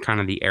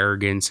kind of the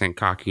arrogance and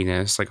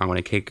cockiness, like I'm going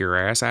to kick your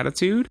ass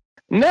attitude?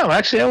 No,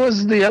 actually, I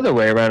was the other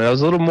way around. I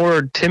was a little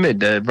more timid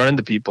to run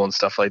into people and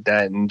stuff like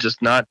that, and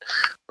just not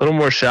a little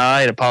more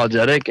shy and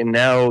apologetic. And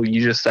now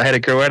I had to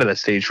grow out of that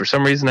stage. For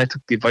some reason, I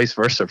took the vice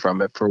versa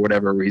from it for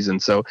whatever reason.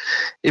 So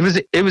it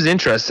was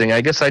interesting.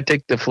 I guess I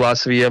take the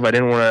philosophy of I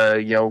didn't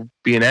want to,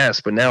 be an ass,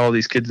 but now all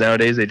these kids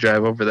nowadays, they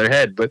drive over their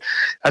head. But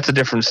that's a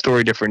different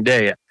story, different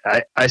day.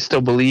 I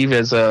still believe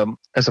as a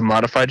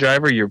modified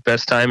driver, your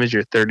best time is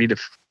your 30 to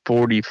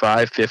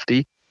 45,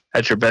 50.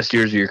 That's your best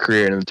years of your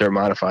career in the dirt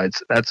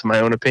modifieds. That's my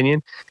own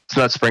opinion. It's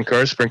not sprint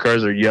cars. Sprint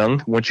cars are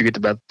young. Once you get to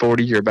about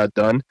 40, you're about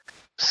done.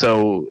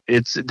 So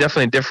it's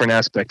definitely a different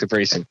aspect of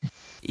racing.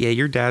 Yeah,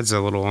 your dad's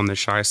a little on the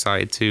shy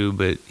side too,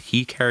 but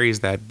he carries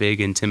that big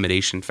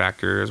intimidation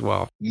factor as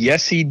well.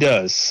 Yes, he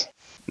does.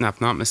 Now,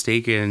 if not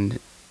mistaken,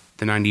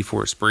 the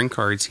 94 sprint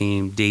car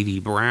team,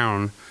 Davey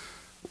Brown,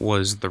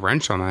 was the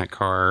wrench on that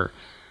car.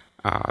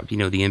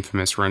 The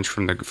infamous wrench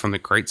from the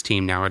Kreitz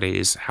team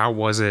nowadays. How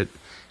was it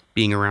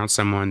being around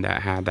someone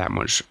that had that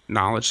much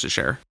knowledge to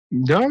share?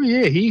 Oh,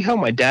 yeah. He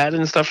helped my dad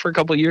and stuff for a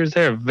couple of years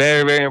there.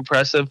 Very, very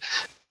impressive.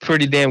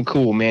 Pretty damn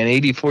cool, man.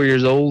 84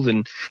 years old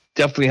and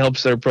definitely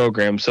helps their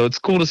program. So it's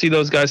cool to see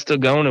those guys still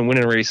going and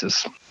winning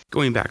races.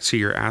 Going back to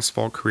your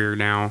asphalt career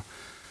now,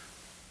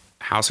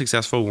 how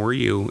successful were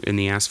you in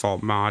the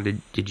asphalt mod?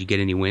 Did you get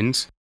any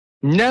wins?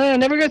 No, I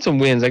never got some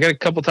wins. I got a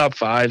couple top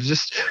fives.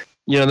 Just,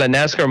 that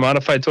NASCAR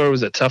modified tour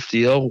was a tough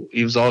deal.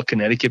 It was all a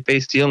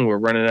Connecticut-based deal, and we're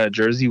running out of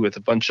Jersey with a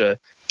bunch of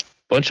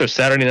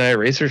Saturday night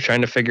racers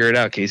trying to figure it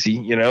out, Casey.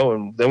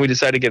 And then we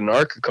decided to get an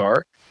ARCA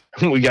car. I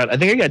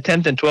think I got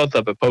 10th and 12th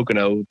up at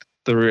Pocono.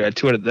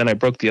 Then I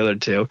broke the other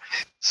two.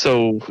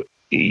 So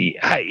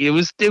it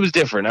was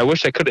different. I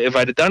wish I could have. If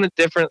I'd have done it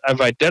different,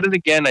 if I'd done it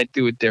again, I'd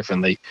do it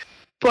differently.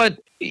 But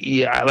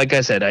yeah, like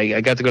I said,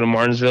 I got to go to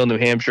Martinsville, New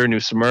Hampshire, New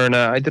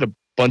Smyrna. I did a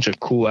bunch of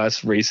cool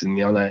ass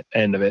racing on that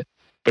end of it.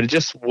 But it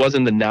just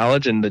wasn't the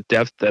knowledge and the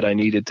depth that I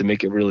needed to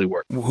make it really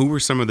work. Who were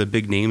some of the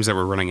big names that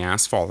were running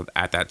asphalt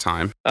at that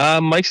time?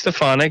 Mike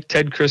Stefanik,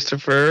 Ted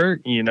Christopher,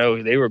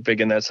 they were big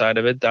in that side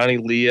of it. Donnie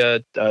Leah,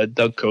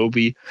 Doug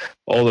Kobe,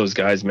 all those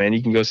guys, man.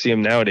 You can go see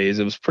them nowadays.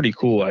 It was pretty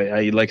cool.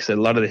 I like I said,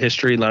 a lot of the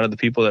history, a lot of the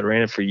people that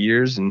ran it for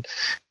years. And,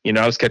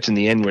 I was catching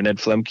the end when Ed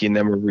Flemke and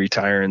them were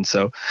retiring.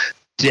 So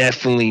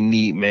definitely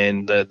neat,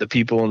 man, the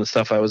people and the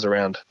stuff I was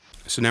around.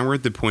 So now we're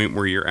at the point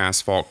where your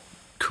asphalt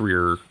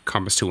career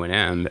comes to an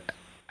end.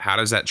 How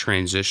does that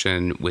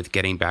transition with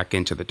getting back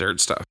into the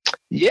dirt stuff?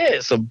 Yeah,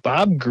 so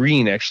Bob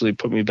Green actually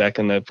put me back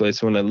in that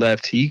place when I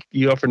left. He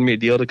offered me a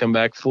deal to come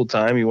back full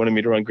time. He wanted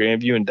me to run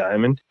Grandview and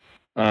Diamond.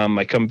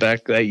 I come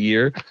back that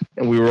year,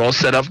 and we were all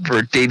set up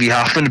for Davey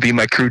Hoffman to be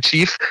my crew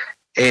chief.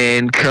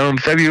 And come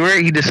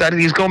February, he decided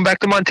he was going back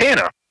to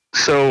Montana.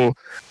 So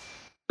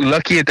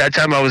lucky at that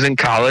time I was in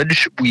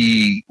college.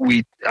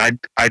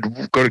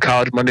 I'd go to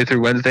college Monday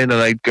through Wednesday, and then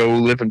I'd go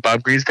live in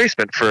Bob Green's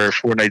basement for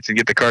 4 nights and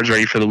get the cars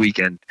ready for the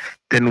weekend.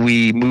 Then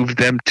we moved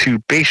them to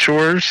Bay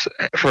Shores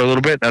for a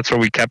little bit. That's where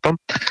we kept them.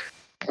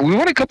 We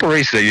won a couple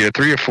races that year,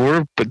 3 or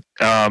 4, but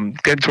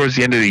getting towards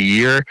the end of the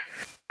year,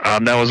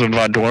 that was when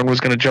Von Dorn was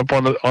going to jump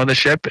on the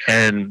ship,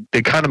 and the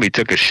economy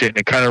took a shit, and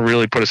it kind of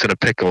really put us in a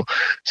pickle.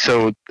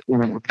 So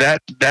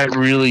that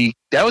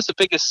was the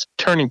biggest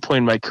turning point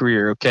in my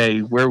career. Okay,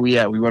 where are we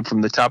at? We went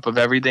from the top of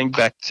everything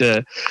back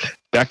to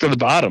the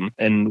bottom,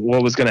 and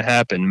what was going to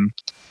happen.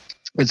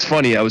 It's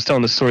funny. I was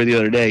telling the story the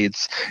other day.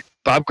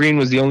 Bob Green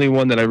was the only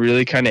one that I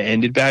really kind of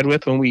ended bad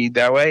with when we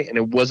that way, and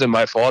it wasn't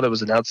my fault. It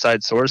was an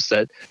outside source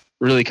that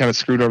really kind of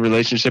screwed our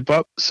relationship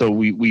up. So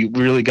we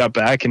really got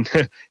back, and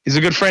he's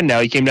a good friend now.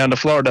 He came down to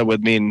Florida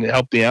with me and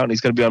helped me out, and he's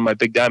going to be on my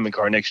big diamond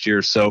car next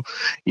year. So,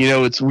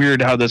 it's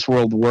weird how this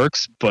world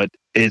works, but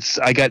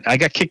I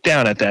got kicked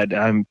down at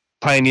that.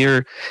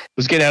 Pioneer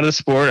was getting out of the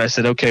sport. I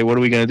said, okay, what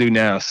are we going to do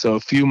now? So a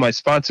few of my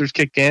sponsors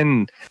kicked in,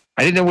 and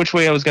I didn't know which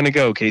way I was going to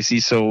go, Casey.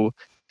 So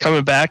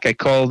coming back, I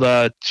called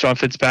Sean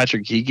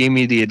Fitzpatrick. He gave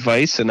me the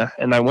advice, and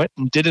I went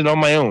and did it on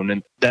my own.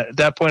 And at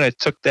that point, I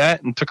took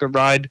that and took a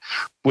ride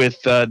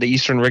with the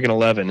Eastern Riggin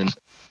 11.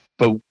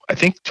 But I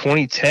think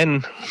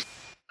 2010,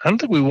 I don't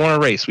think we won a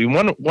race. We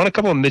won a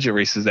couple of midget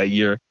races that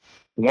year,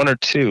 1 or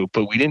 2,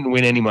 but we didn't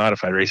win any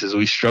modified races.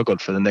 We struggled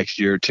for the next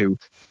year or two.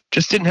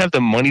 Just didn't have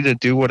the money to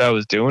do what I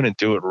was doing and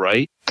do it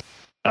right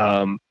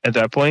at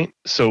that point.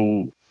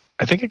 So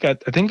I think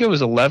it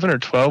was 11 or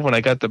 12 when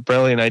I got the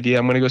brilliant idea.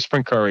 I'm going to go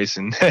sprint car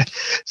racing.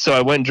 So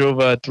I went and drove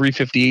a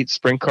 358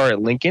 sprint car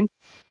at Lincoln.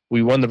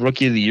 We won the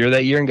Rookie of the Year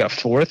that year and got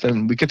 4th,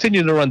 and we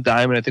continued to run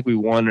Diamond. I think we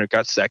won or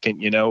got 2nd,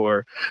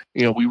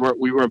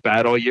 we were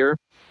bad all year.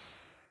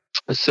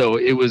 So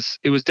it was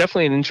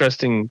definitely an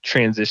interesting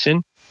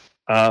transition.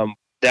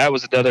 That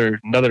was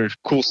another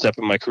cool step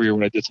in my career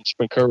when I did some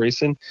sprint car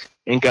racing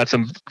and got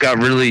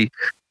really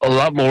a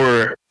lot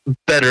more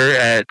better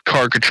at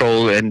car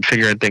control and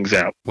figuring things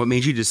out. What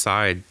made you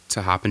decide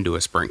to hop into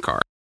a sprint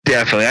car?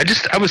 Definitely.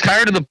 I was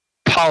tired of the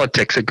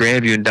politics at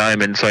Grandview and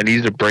Diamond, so I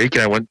needed a break,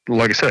 and I went,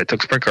 like I said, I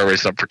took sprint car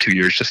racing up for 2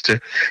 years just to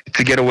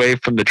get away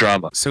from the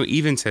drama. So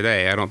even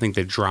today, I don't think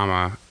the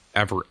drama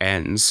ever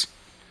ends.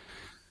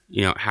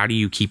 How do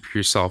you keep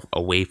yourself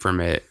away from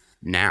it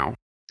now?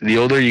 The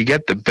older you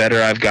get, the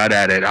better I've got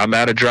at it. I'm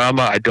out of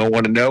drama. I don't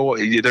want to know.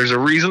 There's a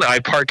reason I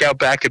park out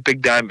back at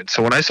Big Diamond.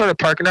 So when I started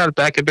parking out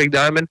back at Big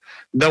Diamond,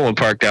 no one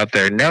parked out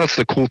there. Now it's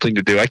the cool thing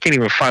to do. I can't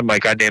even find my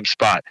goddamn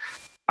spot.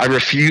 I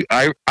refuse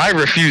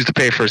to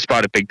pay for a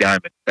spot at Big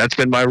Diamond. That's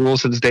been my rule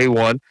since day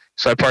one.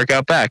 So I park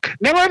out back.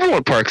 Now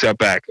everyone parks out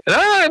back.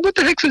 What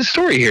the heck's the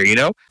story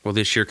here, Well,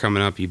 this year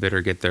coming up, you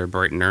better get there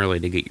bright and early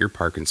to get your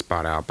parking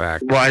spot out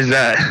back. Why is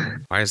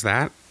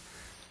that?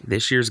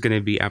 This year's going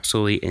to be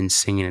absolutely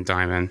insane at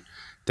Diamond.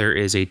 There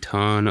is a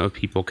ton of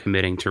people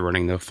committing to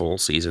running the full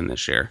season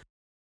this year.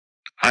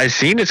 I've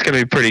seen it's going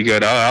to be pretty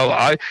good.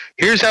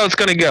 Here's how it's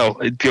going to go.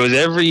 It goes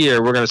every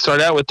year. We're going to start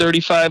out with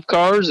 35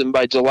 cars, and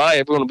by July,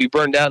 everyone will be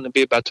burned out, and it'll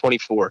be about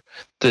 24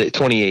 to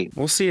 28.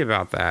 We'll see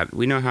about that.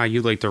 We know how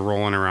you like to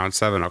roll in around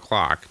 7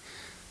 o'clock.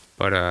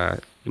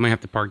 But You might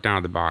have to park down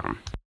at the bottom.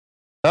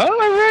 All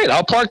right,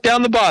 I'll park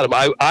down the bottom.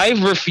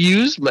 I've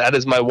refused. That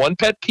is my one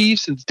pet peeve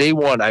since day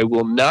one. I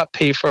will not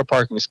pay for a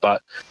parking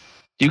spot.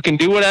 You can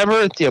do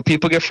whatever.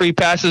 People get free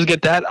passes,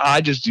 get that.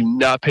 I just do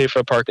not pay for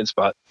a parking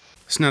spot.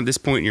 So now at this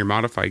point in your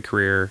modified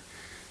career,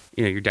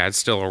 your dad's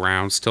still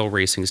around, still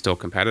racing, still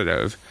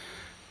competitive.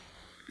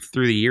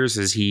 Through the years,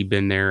 has he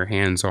been there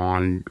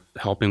hands-on,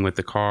 helping with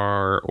the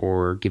car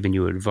or giving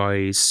you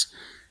advice,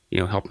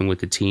 helping with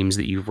the teams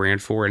that you've ran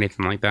for,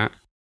 anything like that?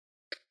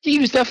 He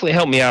was definitely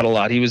helping me out a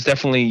lot. He was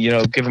definitely,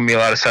 giving me a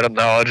lot of setup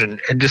knowledge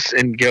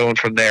and going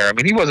from there. I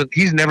mean,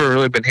 he's never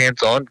really been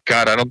hands-on.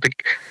 God, I don't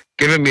think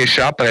giving me a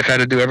shot, but I've had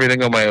to do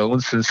everything on my own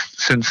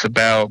since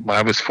about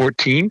I was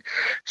 14.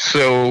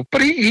 So,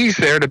 but he's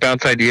there to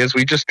bounce ideas.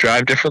 We just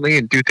drive differently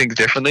and do things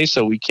differently.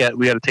 So we got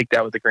to take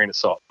that with a grain of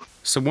salt.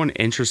 So one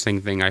interesting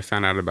thing I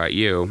found out about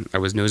you, I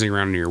was nosing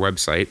around on your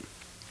website,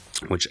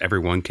 which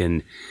everyone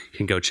can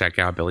go check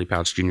out,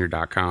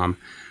 billypouchjr.com.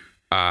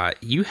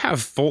 You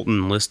have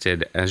Fulton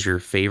listed as your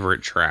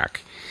favorite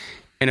track.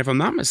 And if I'm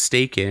not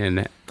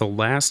mistaken, the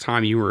last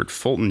time you were at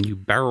Fulton, you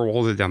barrel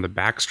rolled it down the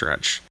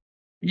backstretch.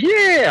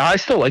 Yeah, I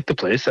still like the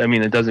place. I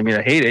mean, it doesn't mean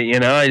I hate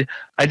it.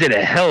 I did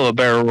a hell of a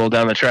barrel roll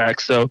down the track.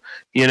 So,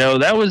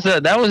 that was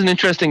an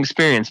interesting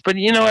experience. But,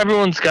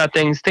 everyone's got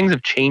things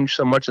have changed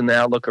so much in the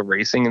outlook of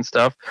racing and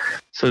stuff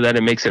so that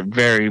it makes it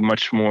very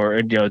much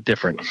more,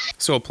 different.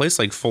 So a place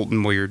like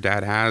Fulton, where your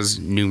dad has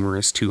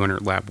numerous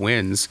 200 lap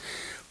wins,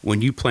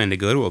 when you plan to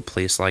go to a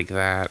place like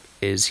that,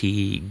 is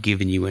he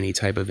giving you any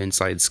type of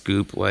inside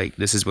scoop? Like,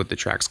 this is what the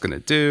track's going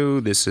to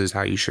do. This is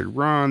how you should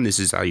run. This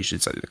is how you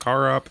should set the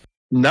car up.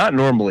 Not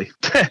normally.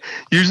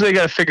 Usually I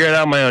got to figure it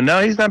out on my own.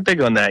 No, he's not big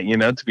on that,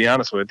 to be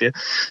honest with you.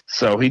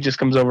 So he just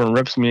comes over and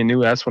rips me a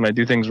new ass when I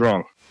do things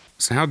wrong.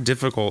 So how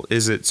difficult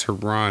is it to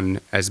run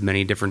as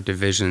many different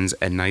divisions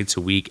and nights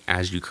a week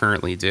as you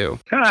currently do?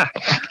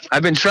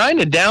 I've been trying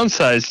to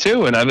downsize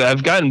too, and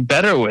I've gotten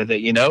better with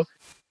it,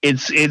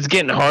 It's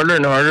getting harder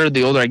and harder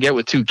the older I get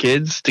with 2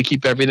 kids to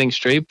keep everything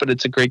straight, but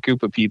it's a great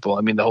group of people.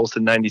 I mean, the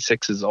Holston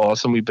 96 is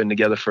awesome. We've been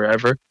together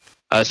forever,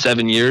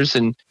 7 years,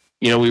 and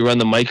we run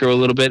the micro a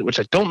little bit, which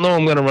I don't know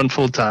I'm going to run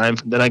full time.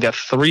 Then I got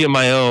 3 of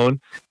my own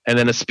and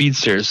then a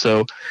speedster.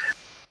 So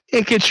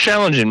it gets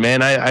challenging,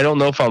 man. I don't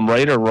know if I'm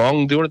right or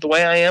wrong doing it the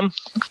way I am.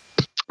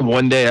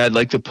 One day I'd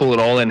like to pull it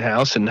all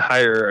in-house and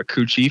hire a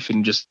crew chief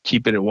and just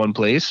keep it at one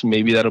place.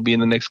 Maybe that'll be in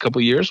the next couple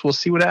of years. We'll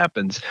see what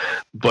happens.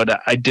 But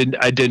I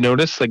did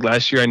notice, like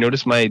last year, I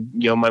noticed my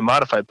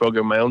modified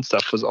program, my own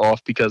stuff was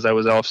off because I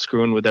was off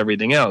screwing with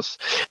everything else.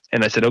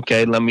 And I said,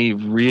 okay, let me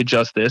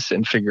readjust this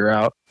and figure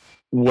out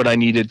what I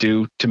need to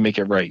do to make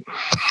it right.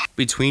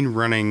 Between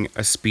running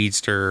a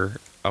speedster,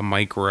 a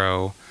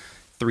micro,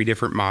 3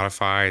 different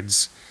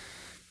modifieds,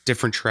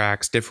 different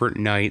tracks, different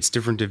nights,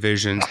 different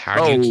divisions,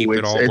 how do you keep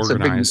it all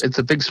organized? It's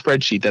a big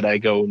spreadsheet that I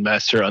go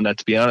master on that,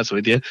 to be honest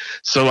with you.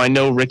 So I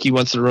know Ricky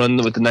wants to run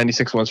with the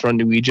 96, wants to run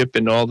New Egypt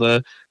and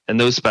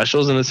those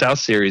specials in the South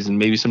Series and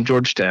maybe some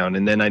Georgetown.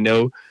 And then I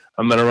know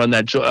I'm going to run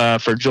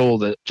that for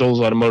Joel's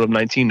Automotive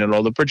 19 and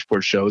all the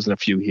Bridgeport shows and a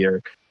few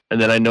here. And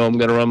then I know I'm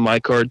going to run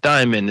my car at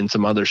Diamond and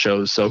some other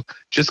shows. So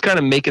just kind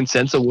of making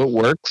sense of what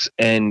works.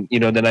 And,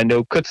 then I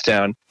know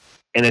Kutztown.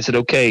 And I said,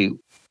 okay,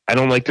 I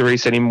don't like to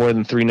race any more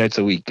than 3 nights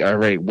a week. All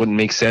right, wouldn't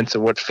make sense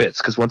of what fits.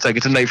 Because once I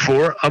get to night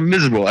 4, I'm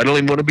miserable. I don't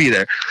even want to be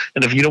there.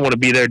 And if you don't want to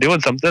be there doing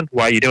something,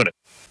 why are you doing it?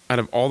 Out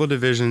of all the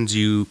divisions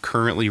you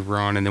currently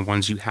run and the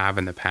ones you have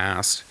in the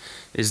past,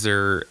 is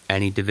there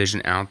any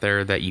division out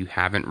there that you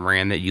haven't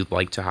ran that you'd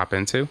like to hop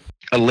into?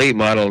 A late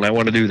model, and I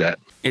want to do that.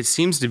 It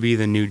seems to be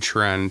the new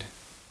trend.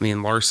 I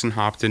mean, Larson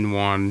hopped in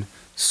one.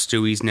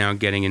 Stewie's now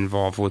getting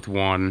involved with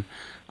one.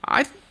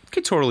 I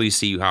could totally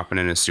see you hopping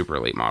in a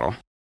super late model.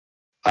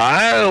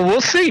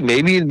 We'll see.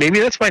 Maybe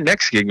that's my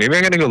next gig. Maybe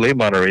I'm going to go late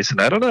model racing.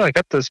 I don't know. I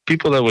got those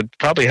people that would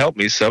probably help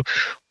me. So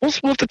we'll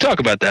have to talk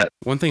about that.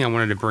 One thing I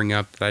wanted to bring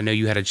up that I know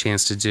you had a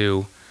chance to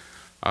do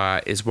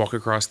is walk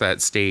across that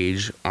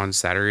stage on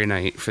Saturday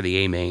night for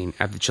the A-Main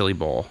at the Chili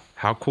Bowl.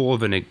 How cool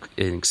of an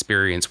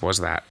experience was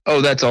that? Oh,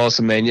 that's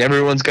awesome, man.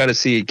 Everyone's got to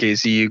see it,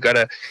 Casey. You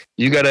gotta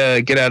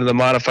get out of the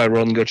modified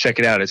world and go check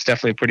it out. It's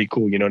definitely pretty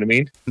cool. You know what I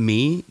mean?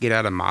 Me get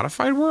out of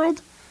modified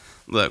world?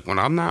 Look, when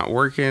I'm not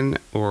working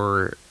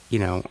or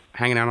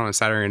hanging out on a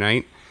Saturday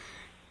night,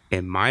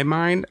 in my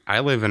mind,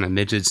 I live in a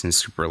midgets and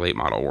super late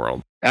model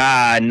world.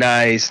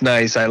 Nice.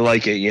 I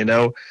like it,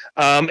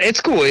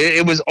 It's cool.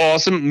 It was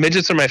awesome.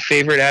 Midgets are my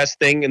favorite ass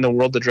thing in the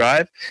world to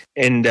drive.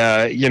 And,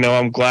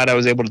 I'm glad I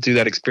was able to do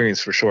that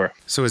experience for sure.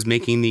 So is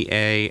making the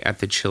A at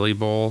the Chili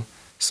Bowl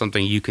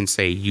something you can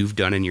say you've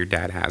done and your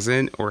dad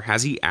hasn't? Or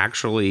has he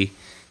actually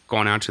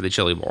gone out to the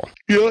Chili Bowl?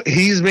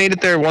 He's made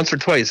it there once or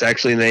twice,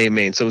 actually, in the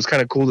A-Main. So it was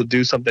kind of cool to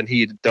do something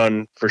he had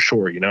done for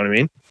sure. You know what I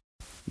mean?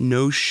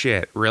 No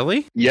shit.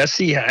 Really? Yes,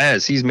 he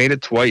has. He's made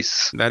it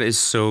twice. That is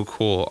so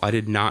cool. I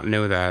did not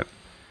know that.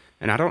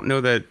 And I don't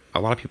know that a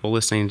lot of people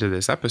listening to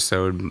this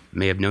episode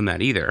may have known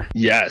that either.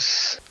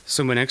 Yes.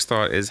 So my next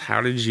thought is,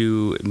 how did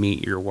you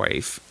meet your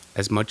wife?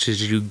 As much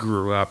as you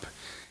grew up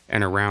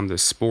and around the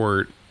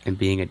sport and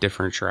being at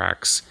different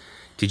tracks,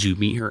 Did you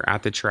meet her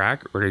at the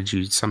track, or did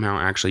you somehow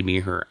actually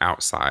meet her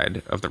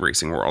outside of the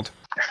racing world?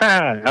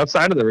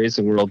 Outside of the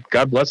racing world,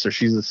 God bless her,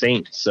 she's a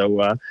saint.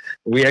 So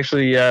we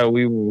actually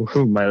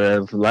my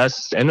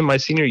last end of my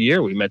senior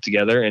year we met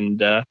together,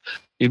 and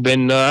we've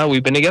been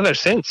together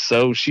since.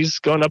 So she's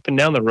gone up and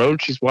down the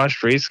road. She's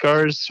watched race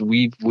cars.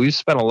 We've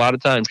spent a lot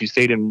of time. She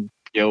stayed in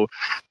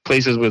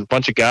places with a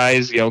bunch of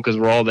guys, because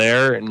we're all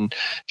there, and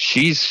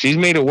she's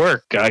made it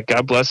work.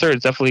 God bless her.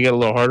 It's definitely got a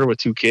little harder with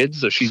 2 kids,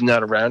 so she's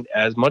not around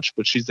as much,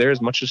 but she's there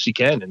as much as she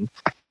can. And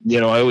I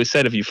always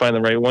said, if you find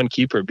the right one,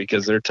 keep her,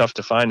 because they're tough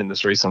to find in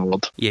this racing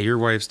world. Yeah, your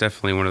wife's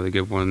definitely one of the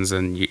good ones,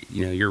 and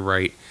you're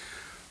right.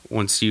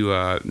 Once you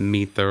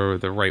meet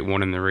the right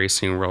one in the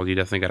racing world, you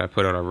definitely got to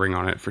put out a ring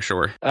on it for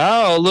sure.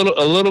 Oh,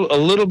 a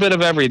little bit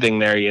of everything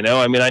there.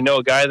 I mean, I know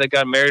a guy that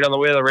got married on the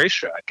way to the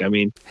racetrack. I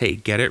mean, hey,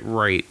 get it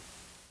right.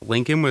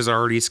 Lincoln was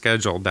already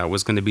scheduled. That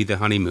was going to be the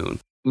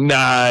honeymoon.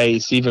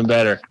 Nice, even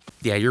better.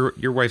 Yeah,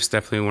 your wife's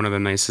definitely one of the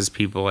nicest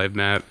people I've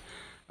met.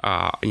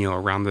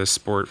 Around this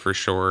sport for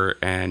sure,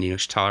 and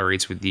she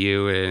tolerates with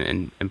you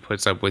and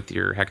puts up with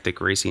your hectic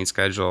racing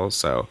schedule.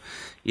 So,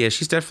 yeah,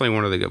 she's definitely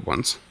one of the good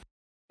ones.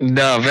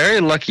 No,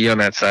 very lucky on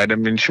that side. I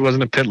mean, she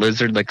wasn't a pit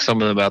lizard like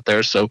some of them out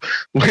there, so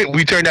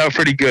we turned out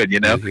pretty good.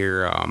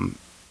 Here,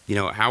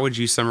 how would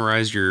you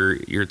summarize your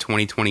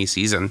 2020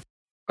 season?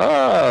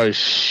 Oh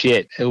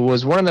shit! It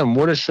was one of them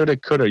woulda, shoulda,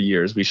 coulda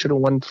years. We should have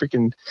won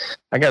freaking.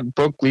 I got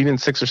broke leading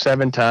 6 or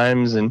 7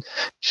 times, and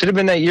should have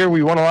been that year.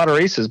 We won a lot of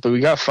races, but we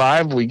got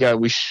 5. We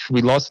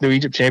lost the New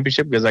Egypt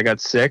Championship because I got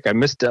sick. I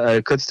missed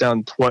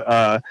Kutztown,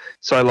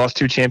 so I lost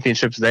 2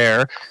 championships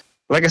there.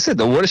 Like I said,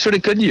 the woulda, shoulda,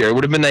 coulda year. It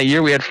would have been that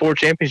year we had 4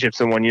 championships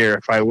in one year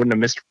if I wouldn't have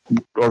missed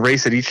a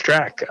race at each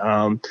track.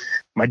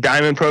 My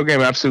diamond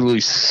program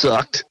absolutely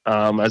sucked,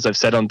 as I've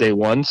said on day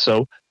one.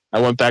 So I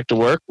went back to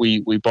work.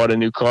 We bought a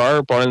new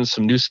car, bought in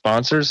some new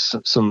sponsors,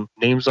 some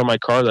names on my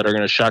car that are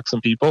going to shock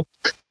some people,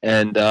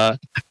 and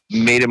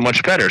made it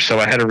much better. So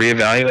I had to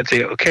reevaluate and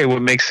say, okay,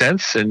 what makes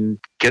sense, and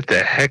get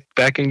the heck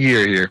back in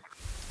gear here.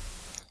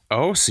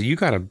 Oh, so you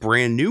got a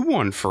brand new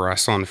one for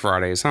us on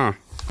Fridays, huh?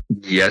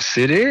 Yes,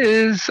 it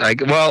is. I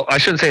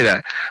shouldn't say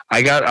that.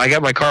 I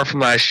got my car from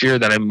last year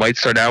that I might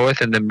start out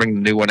with, and then bring the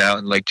new one out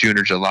in like June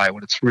or July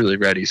when it's really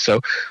ready. So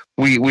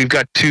we've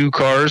got 2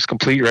 cars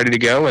complete, ready to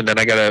go, and then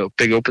I got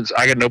an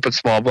open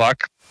small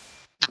block.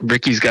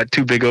 Ricky's got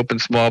 2 big open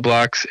small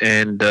blocks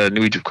and a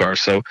New Egypt car.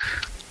 So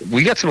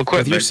we got some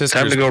equipment. With your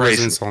sister's time to go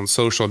presence racing on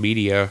social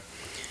media,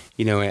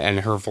 and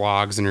her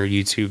vlogs and her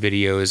YouTube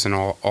videos and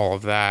all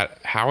of that,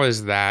 how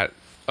has that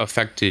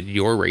affected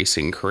your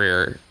racing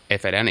career,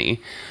 if at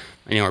any?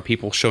 Are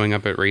people showing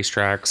up at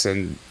racetracks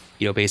and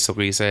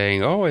basically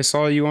saying, "Oh, I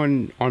saw you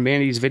on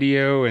Mandy's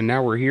video, and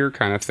now we're here,"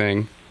 kind of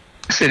thing?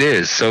 Yes, it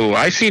is. So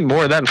I seen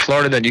more of that in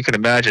Florida than you can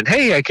imagine.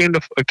 Hey, I came to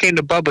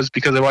Bubba's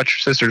because I watched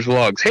your sister's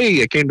vlogs.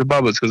 Hey, I came to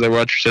Bubba's because I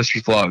watched your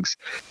sister's vlogs.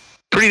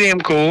 Pretty damn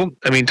cool.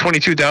 I mean,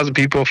 22,000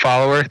 people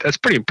follow her. That's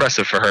pretty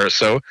impressive for her.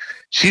 So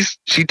she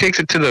takes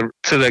it to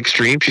the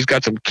extreme. She's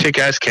got some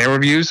kick-ass camera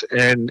views,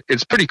 and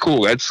it's pretty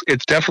cool. It's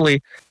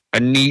definitely a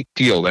neat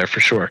deal there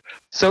for sure.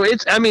 So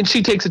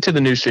she takes it to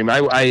the new stream.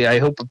 I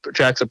hope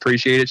tracks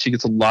appreciate it. She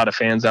gets a lot of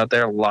fans out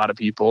there, a lot of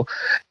people.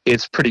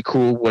 It's pretty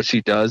cool what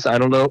she does. I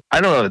don't know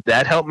if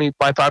that helped me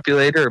by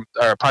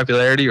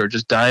popularity or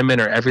just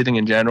diamond or everything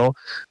in general.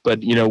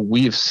 But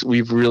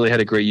we've really had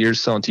a great year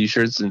selling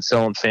T-shirts and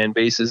selling fan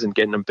bases and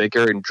getting them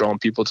bigger and drawing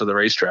people to the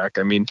racetrack.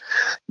 I mean,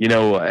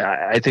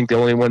 I think the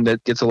only one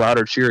that gets a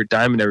louder cheer at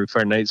Diamond every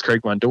Friday night is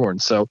Craig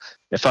Mondorn. So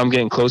if I'm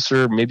getting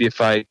closer, maybe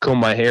if I comb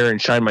my hair and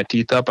shine my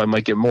teeth up, I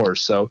might get more.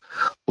 So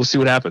we'll see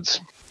what happens.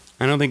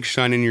 I don't think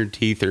shining your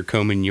teeth or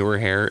combing your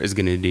hair is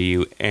going to do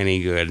you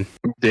any good.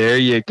 There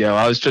you go.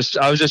 I was just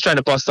trying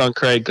to bust on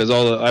Craig because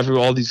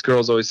all these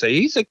girls always say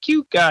he's a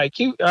cute guy,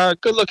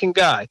 good looking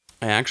guy.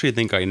 I actually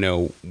think I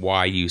know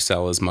why you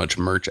sell as much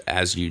merch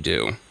as you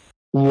do.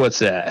 What's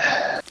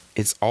that?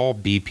 It's all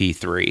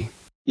BP3.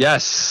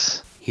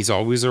 Yes. He's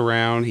always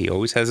around. He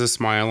always has a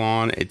smile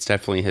on. It's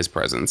definitely his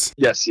presence.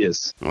 Yes, he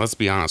is. Well, let's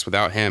be honest.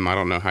 Without him, I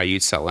don't know how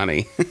you'd sell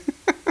any.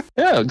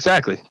 Yeah,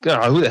 exactly.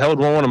 God, who the hell would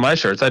want one of my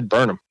shirts? I'd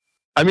burn them.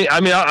 I mean,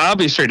 I'll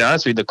be straight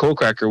honest with you. The Coal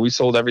Cracker, we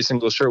sold every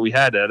single shirt we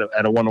had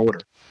at a one order.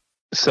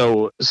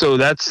 So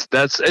that's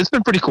it's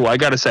been pretty cool. I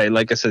gotta say,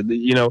 like I said,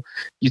 you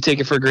take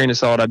it for a grain of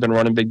salt. I've been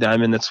running Big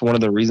Diamond. That's one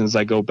of the reasons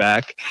I go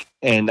back,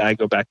 and I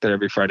go back there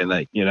every Friday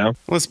night.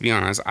 Let's be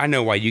honest. I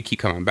know why you keep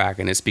coming back,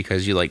 and it's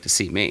because you like to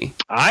see me.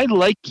 I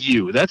like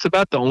you. That's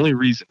about the only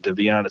reason, to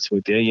be honest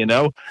with you.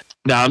 No,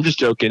 I'm just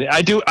joking.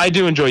 I do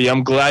enjoy you.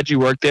 I'm glad you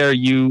work there.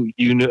 You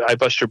knew I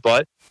bust your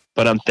butt,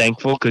 but I'm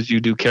thankful because you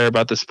do care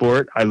about the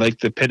sport. I like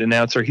the pit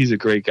announcer. He's a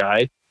great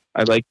guy.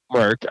 I like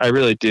Mark. I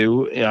really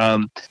do.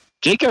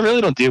 Jake, I really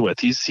don't deal with.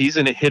 He's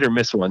in a hit or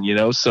miss one,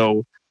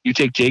 So you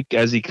take Jake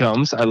as he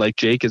comes. I like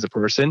Jake as a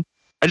person.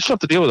 I just don't have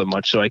to deal with him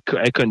much, so I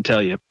couldn't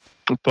tell you.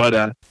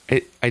 But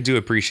I do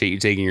appreciate you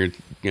taking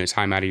your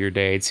time out of your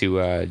day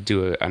to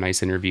do a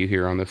nice interview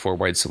here on the Four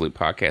Wide Salute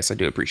podcast. I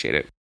do appreciate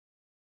it.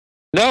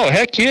 No,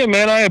 heck yeah,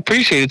 man. I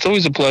appreciate it. It's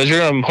always a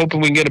pleasure. I'm hoping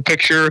we can get a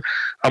picture.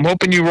 I'm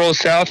hoping you roll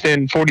south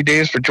in 40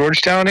 days for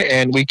Georgetown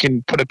and we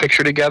can put a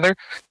picture together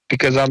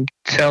because I'm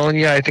telling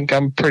you, I think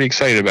I'm pretty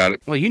excited about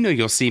it. Well,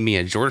 you'll see me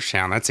at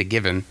Georgetown. That's a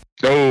given.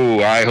 Oh,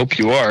 I hope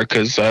you are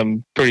because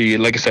I'm pretty,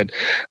 like I said,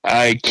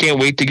 I can't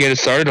wait to get it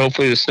started.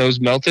 Hopefully the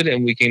snow's melted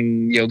and we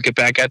can, get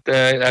back at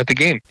the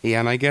game. Yeah,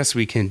 and I guess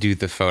we can do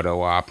the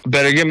photo op.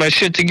 Better get my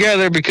shit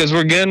together because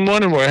we're getting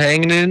one and we're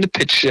hanging it in the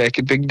pitch shack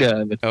at Big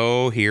Diamond.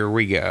 Oh, here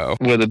we go.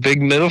 With a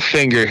big middle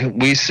finger.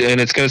 And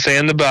it's going to say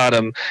on the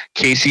bottom,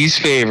 Casey's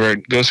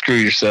favorite. Go screw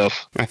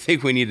yourself. I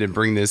think we need to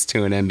bring this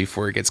to an end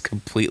before it gets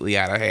completely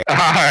out of hand. All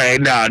right.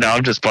 No,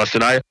 I'm just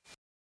busting.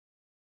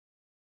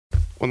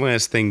 One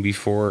last thing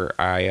before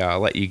I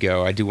let you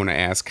go, I do want to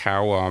ask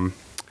how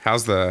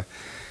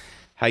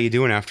you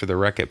doing after the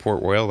wreck at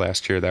Port Royal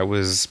last year? That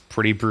was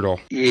pretty brutal.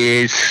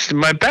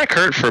 My back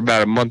hurt for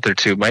about a month or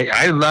two.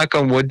 I knock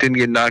on wood didn't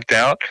get knocked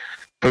out,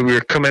 but we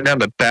were coming down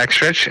the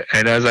backstretch,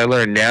 and as I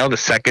learned now, the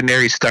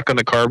secondary stuck on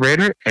the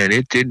carburetor, and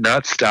it did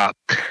not stop.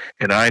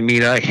 And I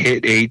mean, I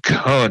hit a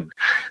ton.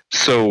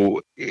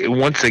 So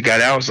once it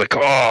got out, I was like,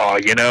 oh,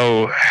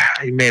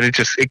 man,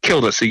 it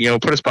killed us.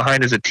 Put us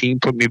behind as a team,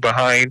 put me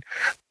behind.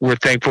 We're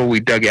thankful we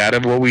dug out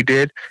of what we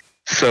did.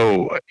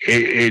 So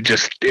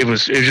it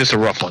was just a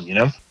rough one,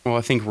 Well,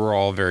 I think we're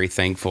all very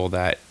thankful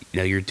that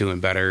you're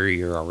doing better,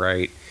 you're all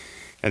right,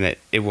 and that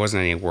it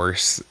wasn't any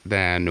worse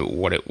than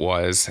what it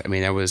was. I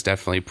mean, that was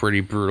definitely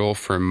pretty brutal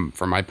from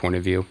my point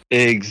of view.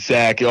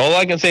 Exactly. All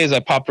I can say is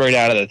I popped right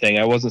out of the thing.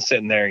 I wasn't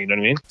sitting there, you know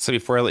what I mean? So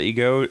before I let you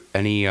go,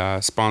 any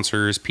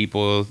sponsors,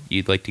 people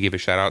you'd like to give a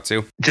shout out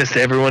to? Just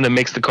everyone that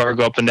makes the car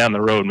go up and down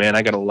the road, man.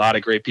 I got a lot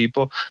of great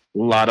people, a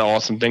lot of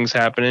awesome things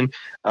happening.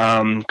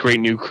 Great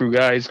new crew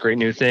guys, great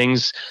new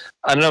things.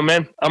 I don't know,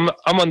 man.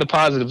 I'm on the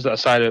positive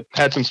side. I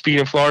had some speed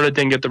in Florida,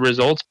 didn't get the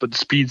results, but the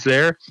speed's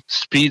there.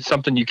 Speed's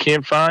something you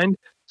can't find.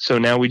 So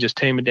now we just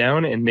tame it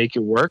down and make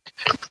it work.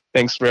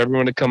 Thanks for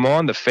everyone to come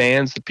on, the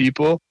fans, the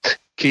people.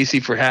 Casey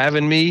for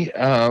having me,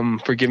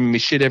 for giving me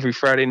shit every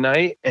Friday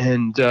night.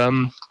 And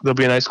there'll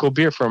be a nice cold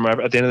beer for him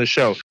at the end of the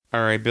show.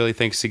 All right, Billy,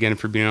 thanks again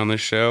for being on the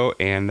show.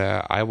 And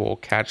I will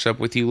catch up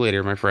with you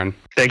later, my friend.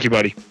 Thank you,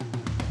 buddy.